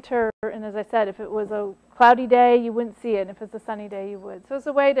in the winter. And as I said, if it was a cloudy day, you wouldn't see it. And if it's a sunny day, you would. So it's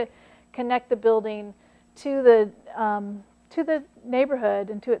a way to connect the building to the neighborhood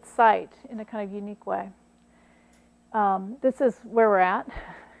and to its site in a kind of unique way. This is where we're at.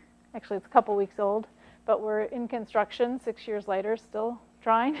 Actually, it's a couple weeks old, but we're in construction 6 years later, still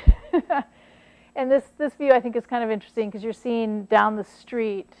trying. And this view, I think, is kind of interesting because you're seeing down the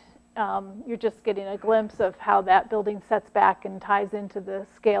street. You're just getting a glimpse of how that building sets back and ties into the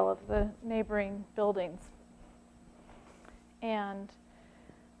scale of the neighboring buildings. And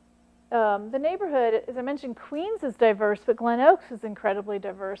the neighborhood, as I mentioned, Queens is diverse, but Glen Oaks is incredibly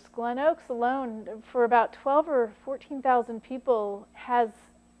diverse. Glen Oaks alone, for about 12 or 14,000 people, has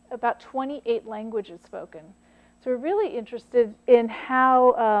about 28 languages spoken. So we're really interested in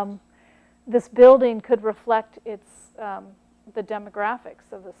how this building could reflect the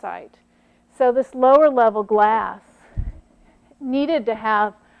demographics of the site. So this lower level glass needed to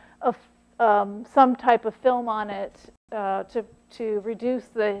have some type of film on it to reduce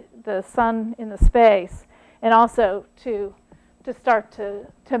the sun in the space, and also to start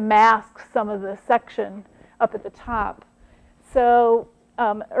to mask some of the section up at the top. So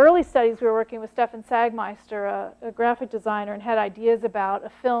early studies, we were working with Stefan Sagmeister, a graphic designer, and had ideas about a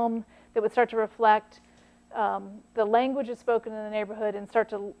film that would start to reflect the languages spoken in the neighborhood and start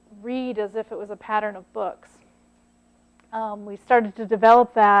to read as if it was a pattern of books. We started to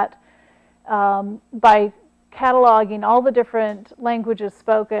develop that by cataloging all the different languages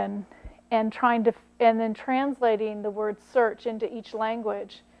spoken and then translating the word search into each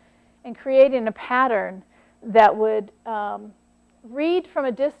language and creating a pattern that would read from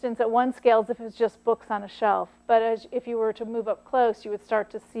a distance at one scale as if it was just books on a shelf. But if you were to move up close, you would start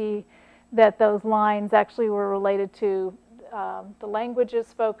to see that those lines actually were related to the languages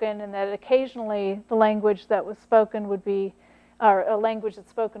spoken, and that occasionally the language that was spoken would be, or a language that's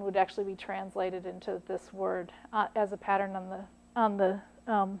spoken would actually be translated into this word as a pattern on the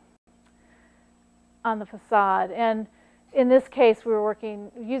facade. And in this case, we were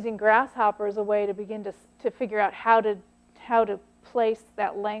using Grasshopper as a way to begin to figure out how to place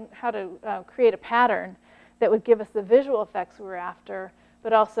that create a pattern that would give us the visual effects we were after,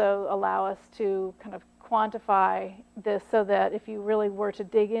 but also allow us to kind of quantify this so that if you really were to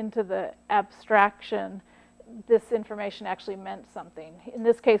dig into the abstraction, this information actually meant something. In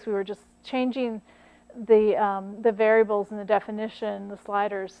this case, we were just changing the variables in the definition, the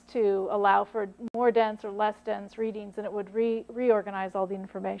sliders, to allow for more dense or less dense readings, and it would reorganize all the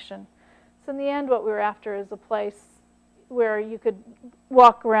information. So in the end, what we were after is a place where you could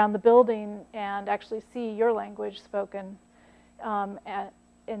walk around the building and actually see your language spoken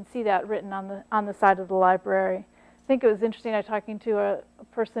and see that written on the side of the library. I think it was interesting. I was talking to a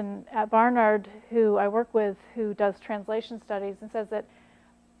person at Barnard who I work with who does translation studies and says that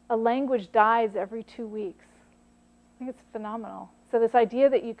a language dies every 2 weeks. I think it's phenomenal. So this idea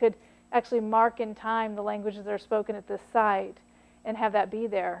that you could actually mark in time the languages that are spoken at this site and have that be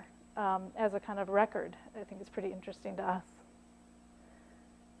there as a kind of record, I think is pretty interesting to us.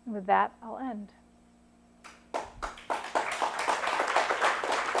 And with that, I'll end.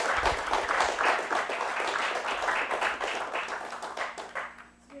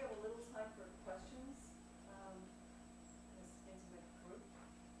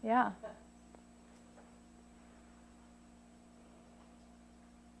 Yeah.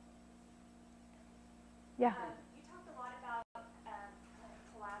 Yeah. You talked a lot about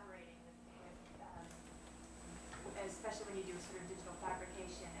collaborating especially when you do sort of digital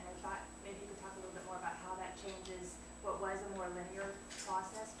fabrication, and I thought maybe you could talk a little bit more about how that changes what was a more linear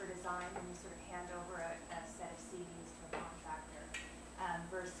process for design when you sort of hand over a set of CDs to a contractor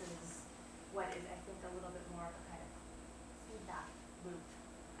versus what is, I think, a little bit more of a kind of feedback loop.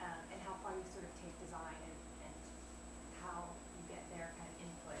 And how far you sort of take design and how you get their kind of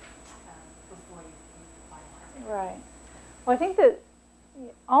input before you finalize it. Right. Well, I think that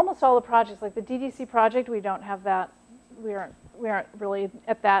almost all the projects, like the DDC project, we don't have that. We aren't really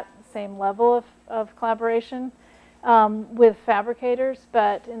at that same level of collaboration with fabricators.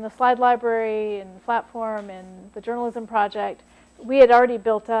 But in the slide library and Platform and the journalism project, we had already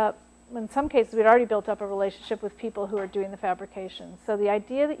built up. In some cases, we'd already built up a relationship with people who are doing the fabrication. So the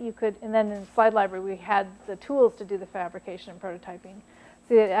idea that you could, and then in Slide Library, we had the tools to do the fabrication and prototyping.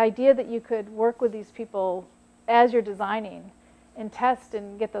 So the idea that you could work with these people as you're designing and test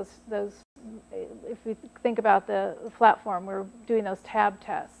and get those if we think about the platform, we're doing those tab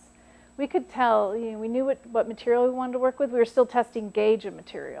tests. We could tell, we knew what material we wanted to work with. We were still testing gauge of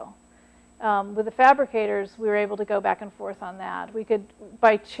material. With the fabricators, we were able to go back and forth on that. We could,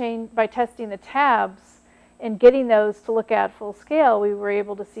 by testing the tabs and getting those to look at full scale, we were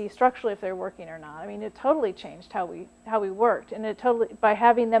able to see structurally if they're working or not. I mean, it totally changed how we worked, and by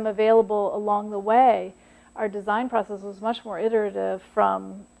having them available along the way, our design process was much more iterative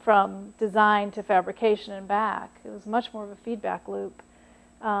from design to fabrication and back. It was much more of a feedback loop.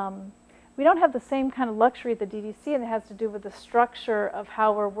 We don't have the same kind of luxury at the DDC, and it has to do with the structure of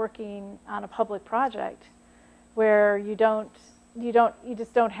how we're working on a public project, where you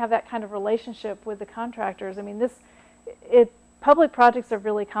just don't have that kind of relationship with the contractors. I mean, public projects are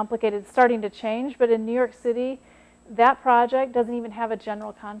really complicated. It's starting to change, but in New York City, that project doesn't even have a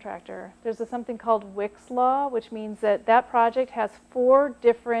general contractor. There's something called Wick's Law, which means that project has 4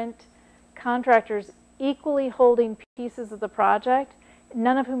 different contractors equally holding pieces of the project,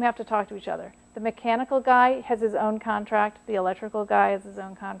 none of whom have to talk to each other. The mechanical guy has his own contract. The electrical guy has his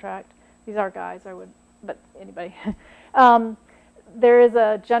own contract. These are guys, but anybody. There is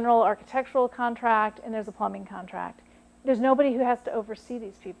a general architectural contract, and there's a plumbing contract. There's nobody who has to oversee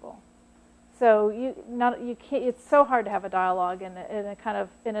these people. So you can't. It's so hard to have a dialogue in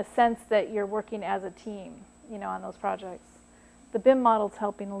a sense that you're working as a team, on those projects. The BIM model's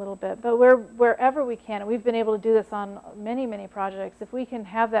helping a little bit, but wherever we can, and we've been able to do this on many, many projects, if we can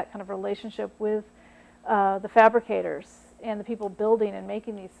have that kind of relationship with the fabricators and the people building and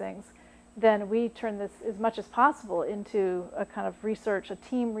making these things, then we turn this as much as possible into a kind of research, a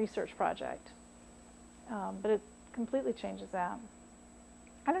team research project. But it completely changes that.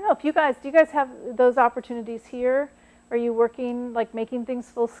 I don't know. know if you guys, do you guys have those opportunities here? Are you working, like making things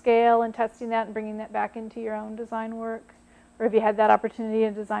full scale and testing that and bringing that back into your own design work? Or have you had that opportunity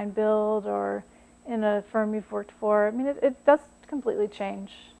in design build or in a firm you've worked for? I mean, it does completely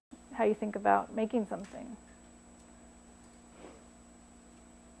change how you think about making something.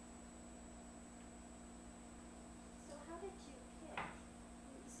 So how did you pick?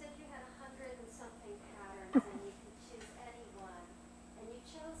 You said you had 100 and something patterns and you could choose any one, and you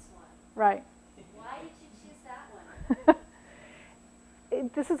chose one. Right. Why did you choose that one?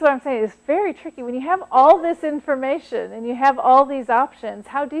 This is what I'm saying. It's very tricky. When you have all this information and you have all these options,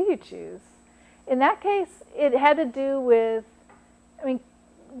 how do you choose? In that case, it had to do with, I mean,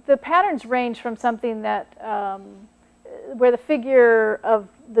 the patterns range from something that, where the figure of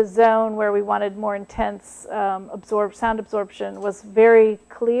the zone where we wanted more intense sound absorption was very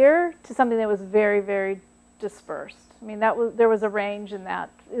clear to something that was very, very dispersed. I mean, there was a range in that.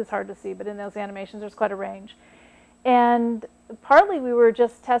 It's hard to see, but in those animations, there's quite a range. And partly we were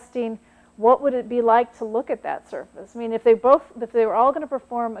just testing what would it be like to look at that surface. I mean, if they were all going to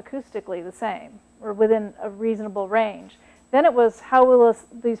perform acoustically the same or within a reasonable range, then it was how will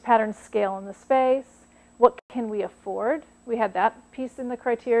these patterns scale in the space? What can we afford? We had that piece in the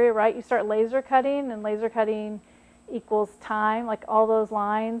criteria, right? You start laser cutting, and laser cutting equals time, like all those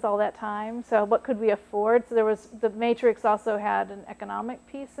lines, all that time. So what could we afford? So there was, the matrix also had an economic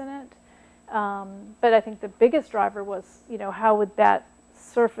piece in it. But I think the biggest driver was, you know, how would that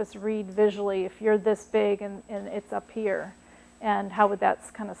surface read visually if you're this big and it's up here? And how would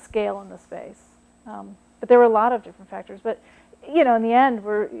that kind of scale in the space? But there were a lot of different factors. But, you know, in the end,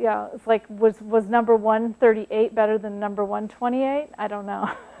 it's like, was number 138 better than number 128? I don't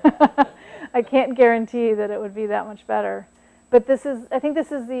know. I can't guarantee that it would be that much better. But I think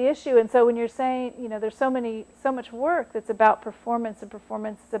this is the issue. And so when you're saying, you know, there's so much work that's about performance, and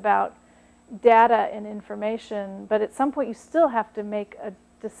performance is about data and information, but at some point you still have to make a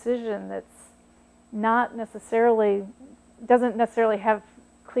decision that's not necessarily, doesn't necessarily have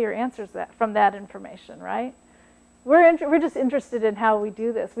clear answers from that information, right? We're just interested in how we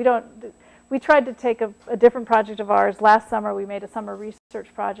do this. We tried to take a different project of ours. Last summer we made a summer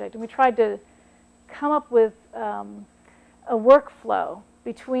research project, and we tried to come up with a workflow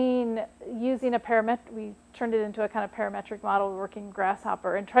between using a parametric, we turned it into a kind of parametric model working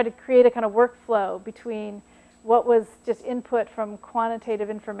Grasshopper, and tried to create a kind of workflow between what was just input from quantitative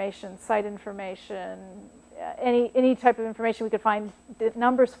information, site information, any type of information we could find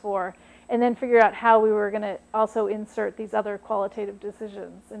numbers for, and then figure out how we were going to also insert these other qualitative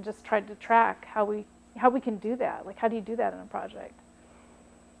decisions, and just tried to track how we can do that. Like, how do you do that in a project?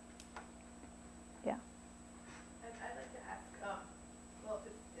 Yeah. I'd like to ask,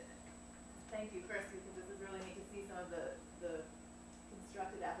 thank you first, because this is really neat to see some of the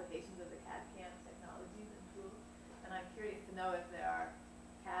constructed applications of the CAD/CAM technologies and tools. And I'm curious to know if there are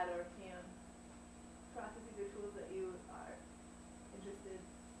CAD or CAM processes or tools that you are interested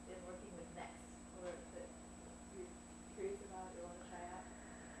in working with next, or that you're curious about or want to try out.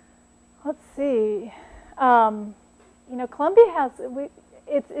 Let's see. You know, Columbia has,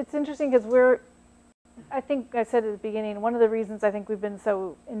 it's interesting because I think I said at the beginning, one of the reasons I think we've been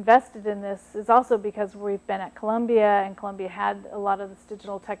so invested in this is also because we've been at Columbia, and Columbia had a lot of this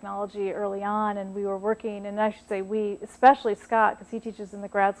digital technology early on, and we were working, and I should say we, especially Scott, because he teaches in the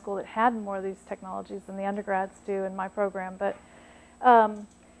grad school that had more of these technologies than the undergrads do in my program. But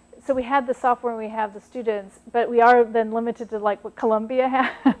so we had the software and we have the students, but we are then limited to like what Columbia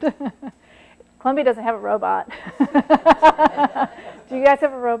had. Columbia doesn't have a robot. Do you guys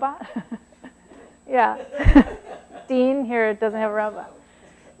have a robot? Yeah. Dean here doesn't have a robot.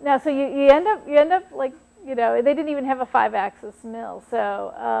 Now, so you end up like, you know, they didn't even have a 5-axis mill.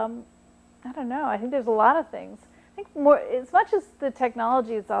 So I don't know. I think there's a lot of things. I think more, as much as the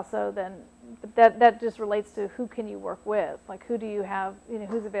technology is also then, that just relates to who can you work with. Like, who do you have, you know,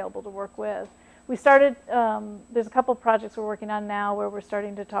 who's available to work with. We started, there's a couple of projects we're working on now where we're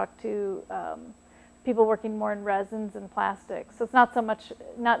starting to talk to people working more in resins and plastics. So it's not so much,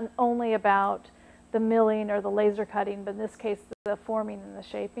 not only about the milling or the laser cutting, but in this case, the forming and the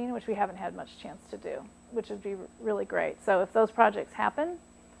shaping, which we haven't had much chance to do, which would be really great. So if those projects happen,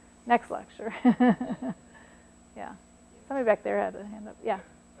 next lecture. Yeah. Somebody back there had a hand up. Yeah.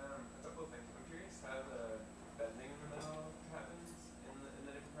 A couple of things. I'm curious how the bending in the middle happens in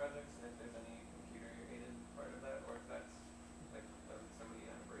the different projects, and if there's any computer-aided part of that, or if that's like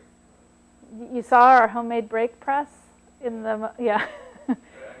somebody on a break. You saw our homemade brake press in the, yeah. But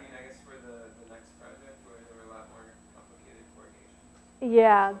I mean, I guess for the next project where there were a lot more complicated corrugations.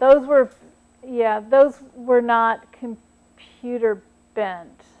 Yeah, those were not computer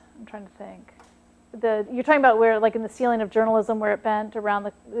bent. trying to think. You're talking about where, like in the ceiling of journalism, where it bent around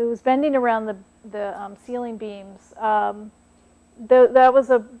it was bending around the ceiling beams. That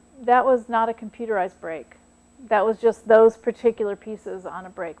was not a computerized brake. That was just those particular pieces on a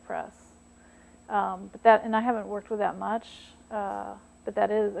brake press. And I haven't worked with that much, but that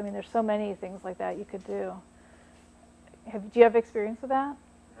is, I mean, there's so many things like that you could do. Do you have experience with that?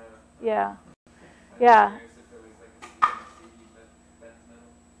 No. Yeah. I'm Yeah. curious if there was like a CNC that bends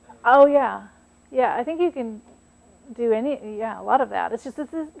metal. Oh yeah, yeah. I think you can do a lot of that. It's just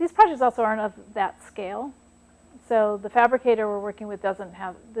that these projects also aren't of that scale. So the fabricator we're working with doesn't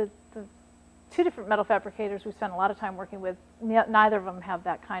have the two different metal fabricators we spent a lot of time working with. Neither of them have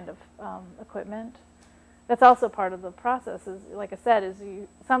that kind of equipment. That's also part of the process. Is like I said, is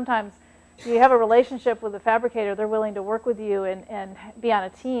sometimes you have a relationship with a fabricator. They're willing to work with you and be on a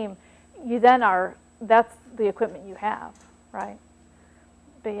team. You then that's the equipment you have, right?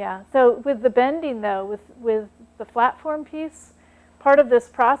 But yeah, so with the bending though, with the platform piece, part of this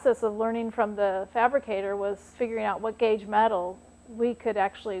process of learning from the fabricator was figuring out what gauge metal we could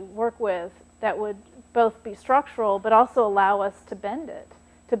actually work with that would both be structural but also allow us to bend it,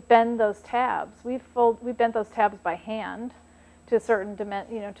 to bend those tabs. We bent those tabs by hand to a certain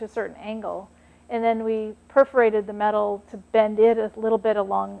to a certain angle. And then we perforated the metal to bend it a little bit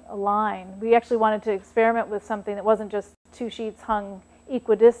along a line. We actually wanted to experiment with something that wasn't just two sheets hung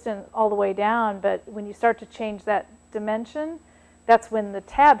equidistant all the way down, but when you start to change that dimension, that's when the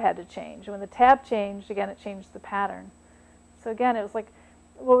tab had to change. And when the tab changed, again, it changed the pattern. So again, it was like,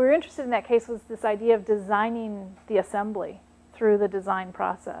 what we were interested in that case was this idea of designing the assembly through the design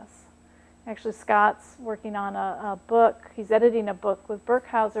process. Actually, Scott's working on a book. He's editing a book with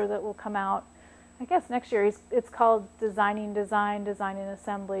Burkhauser that will come out, I guess, next year. It's called Designing Design, Designing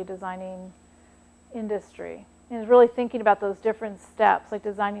Assembly, Designing Industry. And he's really thinking about those different steps, like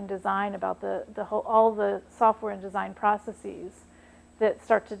designing design, about all the software and design processes that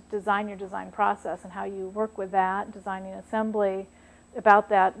start to design your design process and how you work with that, designing assembly, about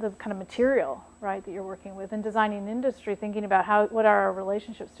that, the kind of material, right, that you're working with, and designing industry, thinking about what are our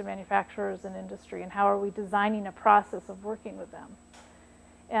relationships to manufacturers and industry, and how are we designing a process of working with them.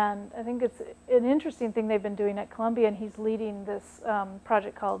 And I think it's an interesting thing they've been doing at Columbia, and he's leading this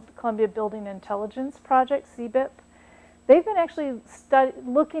project called Columbia Building Intelligence Project, CBIP. They've been actually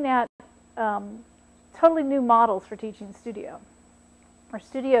looking at totally new models for teaching studio. Our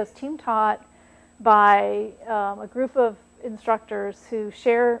studio is team taught by a group of instructors who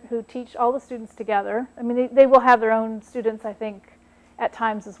teach all the students together. I mean, they will have their own students, I think, at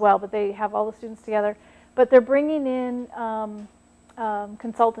times as well, but they have all the students together. But they're bringing in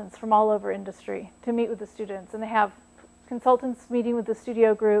consultants from all over industry to meet with the students. And they have consultants meeting with the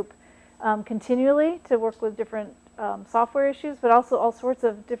studio group continually to work with different software issues, but also all sorts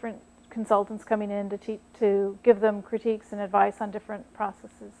of different consultants coming in to give them critiques and advice on different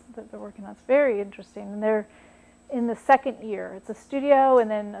processes that they're working on. It's very interesting. And they're in the second year. It's a studio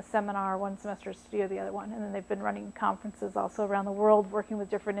and then a seminar, one semester studio, the other one. And then they've been running conferences also around the world, working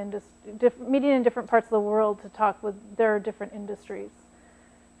with meeting in different parts of the world to talk with their different industries.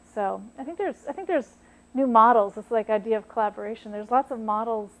 So I think there's new models. It's like idea of collaboration. There's lots of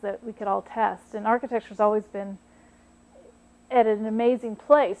models that we could all test. And architecture's always been at an amazing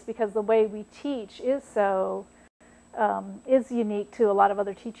place because the way we teach is is unique to a lot of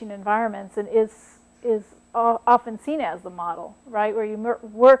other teaching environments and is often seen as the model, right? Where you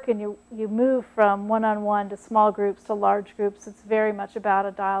work and you move from one-on-one to small groups to large groups. It's very much about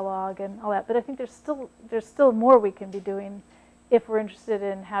a dialogue and all that. But I think there's still more we can be doing if we're interested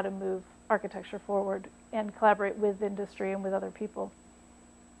in how to move architecture forward and collaborate with industry and with other people.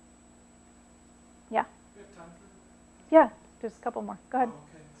 Yeah. We have time for Yeah. Just a couple more. Go ahead. Oh,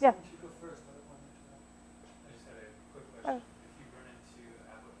 okay. Yeah. So you go first. I wanted to know. I just had a quick question. If you run into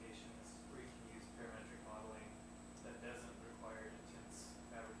applications where you can use parametric modeling that doesn't require intense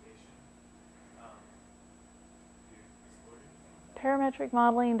fabrication, do you explore anything? Parametric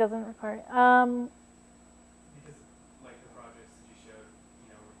modeling doesn't require. Because like the projects that you showed,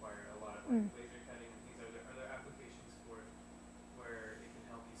 require a lot of laser cutting and things. Are there applications for it where it can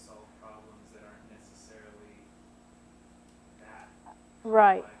help you solve problems that aren't necessarily that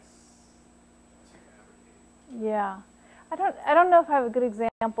Right. complex to fabricate? Yeah. I don't know if I have a good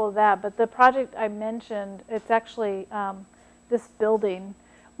example of that, but the project I mentioned, it's actually this building.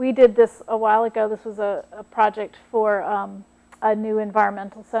 We did this a while ago. This was a project for a new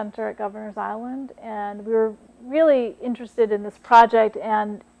environmental center at Governor's Island, and we were really interested in this project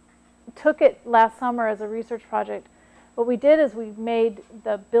and took it last summer as a research project. What we did is we made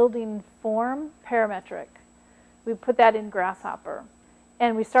the building form parametric. We put that in Grasshopper.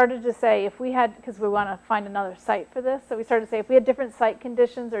 And we started to say if we had, because we want to find another site for this, so we started to say if we had different site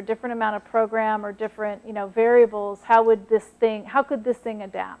conditions or different amount of program or different variables, how could this thing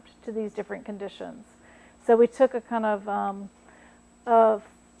adapt to these different conditions? So we took a kind of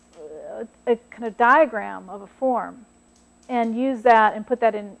diagram of a form and use that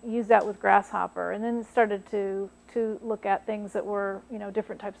and use that with Grasshopper, and then started to look at things that were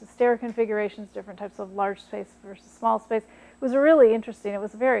different types of stair configurations, different types of large space versus small space. It was really interesting. It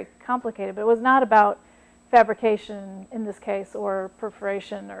was very complicated, but it was not about fabrication in this case or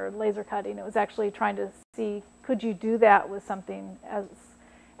perforation or laser cutting. It was actually trying to see, could you do that with something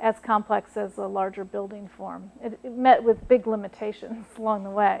as complex as a larger building form. It met with big limitations along the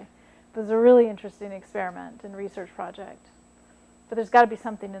way. It was a really interesting experiment and research project. But there's got to be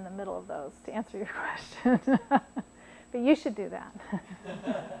something in the middle of those to answer your question. But you should do that.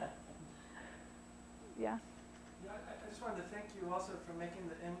 Yeah. I just wanted to thank you also for making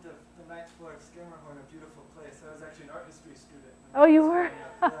the end of the ninth floor of Schermerhorn a beautiful place. I was actually an art history student. Oh, you were?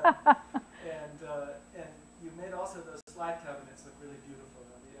 And you made also those slide cabinets look really beautiful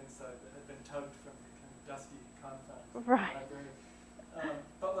on the inside that had been tugged from the kind of dusty confines of the library.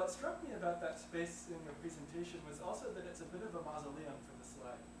 But what struck me about that space in your presentation was also that it's a bit of a mausoleum for the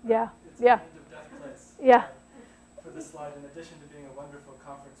slide. Yeah. It's a kind of death place. Yeah. For the slide, in addition to being a wonderful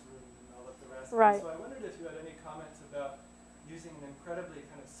conference room and all of the rest. Right. So I wondered if you had any comments about using an incredibly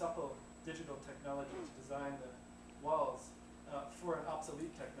kind of supple digital technology to design the walls for an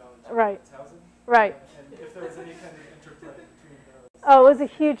obsolete technology. Right. It's housing. Right. And if there was any kind of interplay between those. Oh, it was a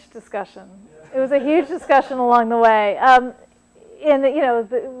huge discussion. Yeah. It was a huge discussion along the way.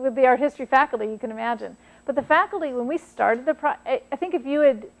 With the art history faculty, you can imagine. But the faculty, when we started I think if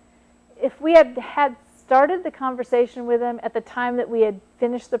we had started the conversation with them at the time that we had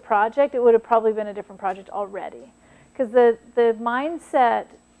finished the project, it would have probably been a different project already. Because the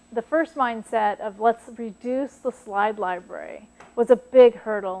first mindset of let's reduce the slide library was a big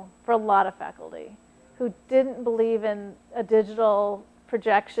hurdle for a lot of faculty who didn't believe in a digital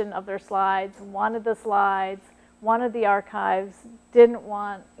projection of their slides, wanted the slides, wanted the archives, didn't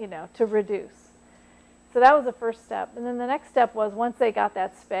want, to reduce. So that was the first step. And then the next step was once they got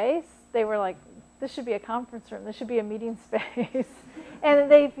that space, they were like, this should be a conference room, this should be a meeting space.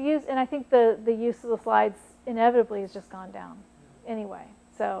 And I think the use of the slides inevitably has just gone down anyway.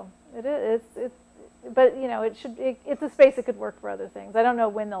 So but it's a space that could work for other things. I don't know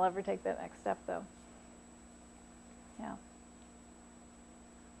when they'll ever take that next step though. Yeah.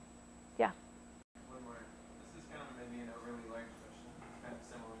 Yeah. One more. This is kind of maybe a really large question. It's kind of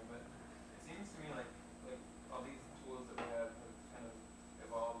similar, but it seems to me like all these tools that we have kind of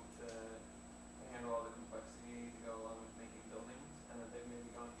evolved to handle all the complexity to go along with making buildings, and that they've maybe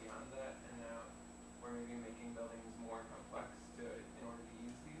gone beyond that, and now we're maybe making buildings more complex in order to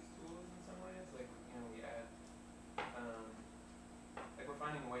use these tools in some ways. Like we add we're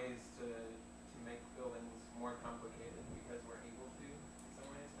finding ways to make buildings more complicated because we're able to in some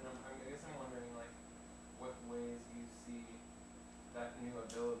ways. And I guess I'm wondering what ways you see that new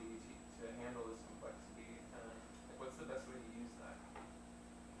ability to handle this complexity. What's the best way to use that?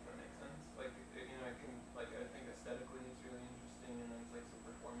 Does that make sense? I think aesthetically it's really interesting, and there's some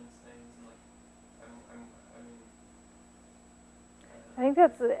performance things, and I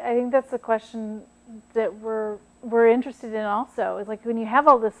think that's the question that we're interested in also. Is when you have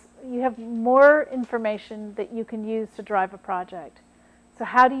all this, you have more information that you can use to drive a project. So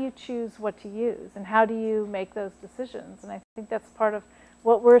how do you choose what to use, and how do you make those decisions? And I think that's part of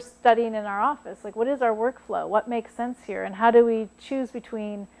what we're studying in our office. What is our workflow? What makes sense here? And how do we choose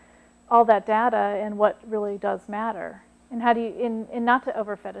between all that data and what really does matter? And how do you, and not to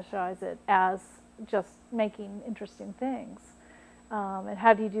over fetishize it as just making interesting things. And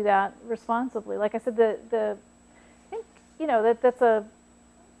how do you do that responsibly? Like I said, I think that's a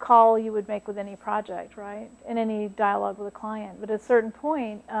call you would make with any project, right? In any dialogue with a client. But at a certain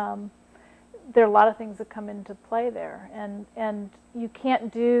point, there are a lot of things that come into play there, and you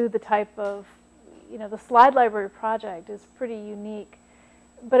can't do the type of, the slide library project is pretty unique,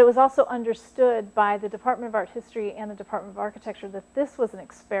 but it was also understood by the Department of Art History and the Department of Architecture that this was an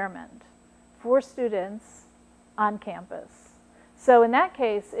experiment for students on campus. So in that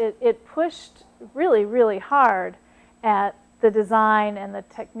case, it pushed really, really hard at the design and the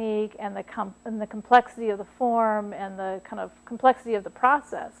technique and the complexity of the form and the kind of complexity of the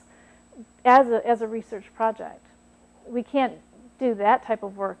process as a research project. We can't do that type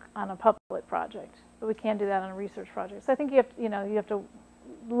of work on a public project, but we can do that on a research project. So I think you have to,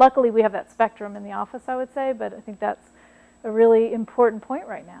 luckily we have that spectrum in the office, I would say, but I think that's a really important point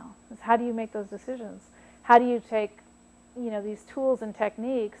right now, is how do you make those decisions? How do you take these tools and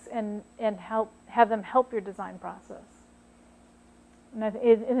techniques and have them help your design process. And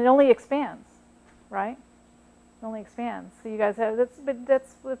it only expands, right? It only expands. So you guys have, that's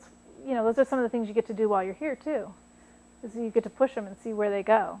those are some of the things you get to do while you're here too, is you get to push them and see where they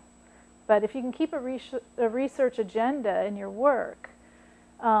go. But if you can keep a research agenda in your work,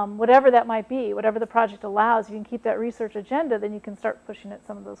 whatever that might be, whatever the project allows, if you can keep that research agenda, then you can start pushing at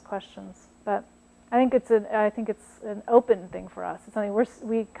some of those questions. But I think it's an open thing for us. It's something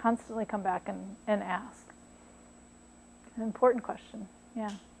we constantly come back and ask. An important question,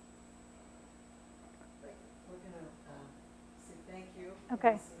 yeah. We're going to say thank you.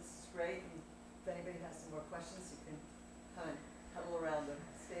 Okay. This is great. And if anybody has some more questions, you can kind of huddle around the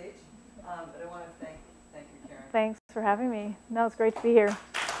stage. But I want to thank you, Karen. Thanks for having me. No, it's great to be here.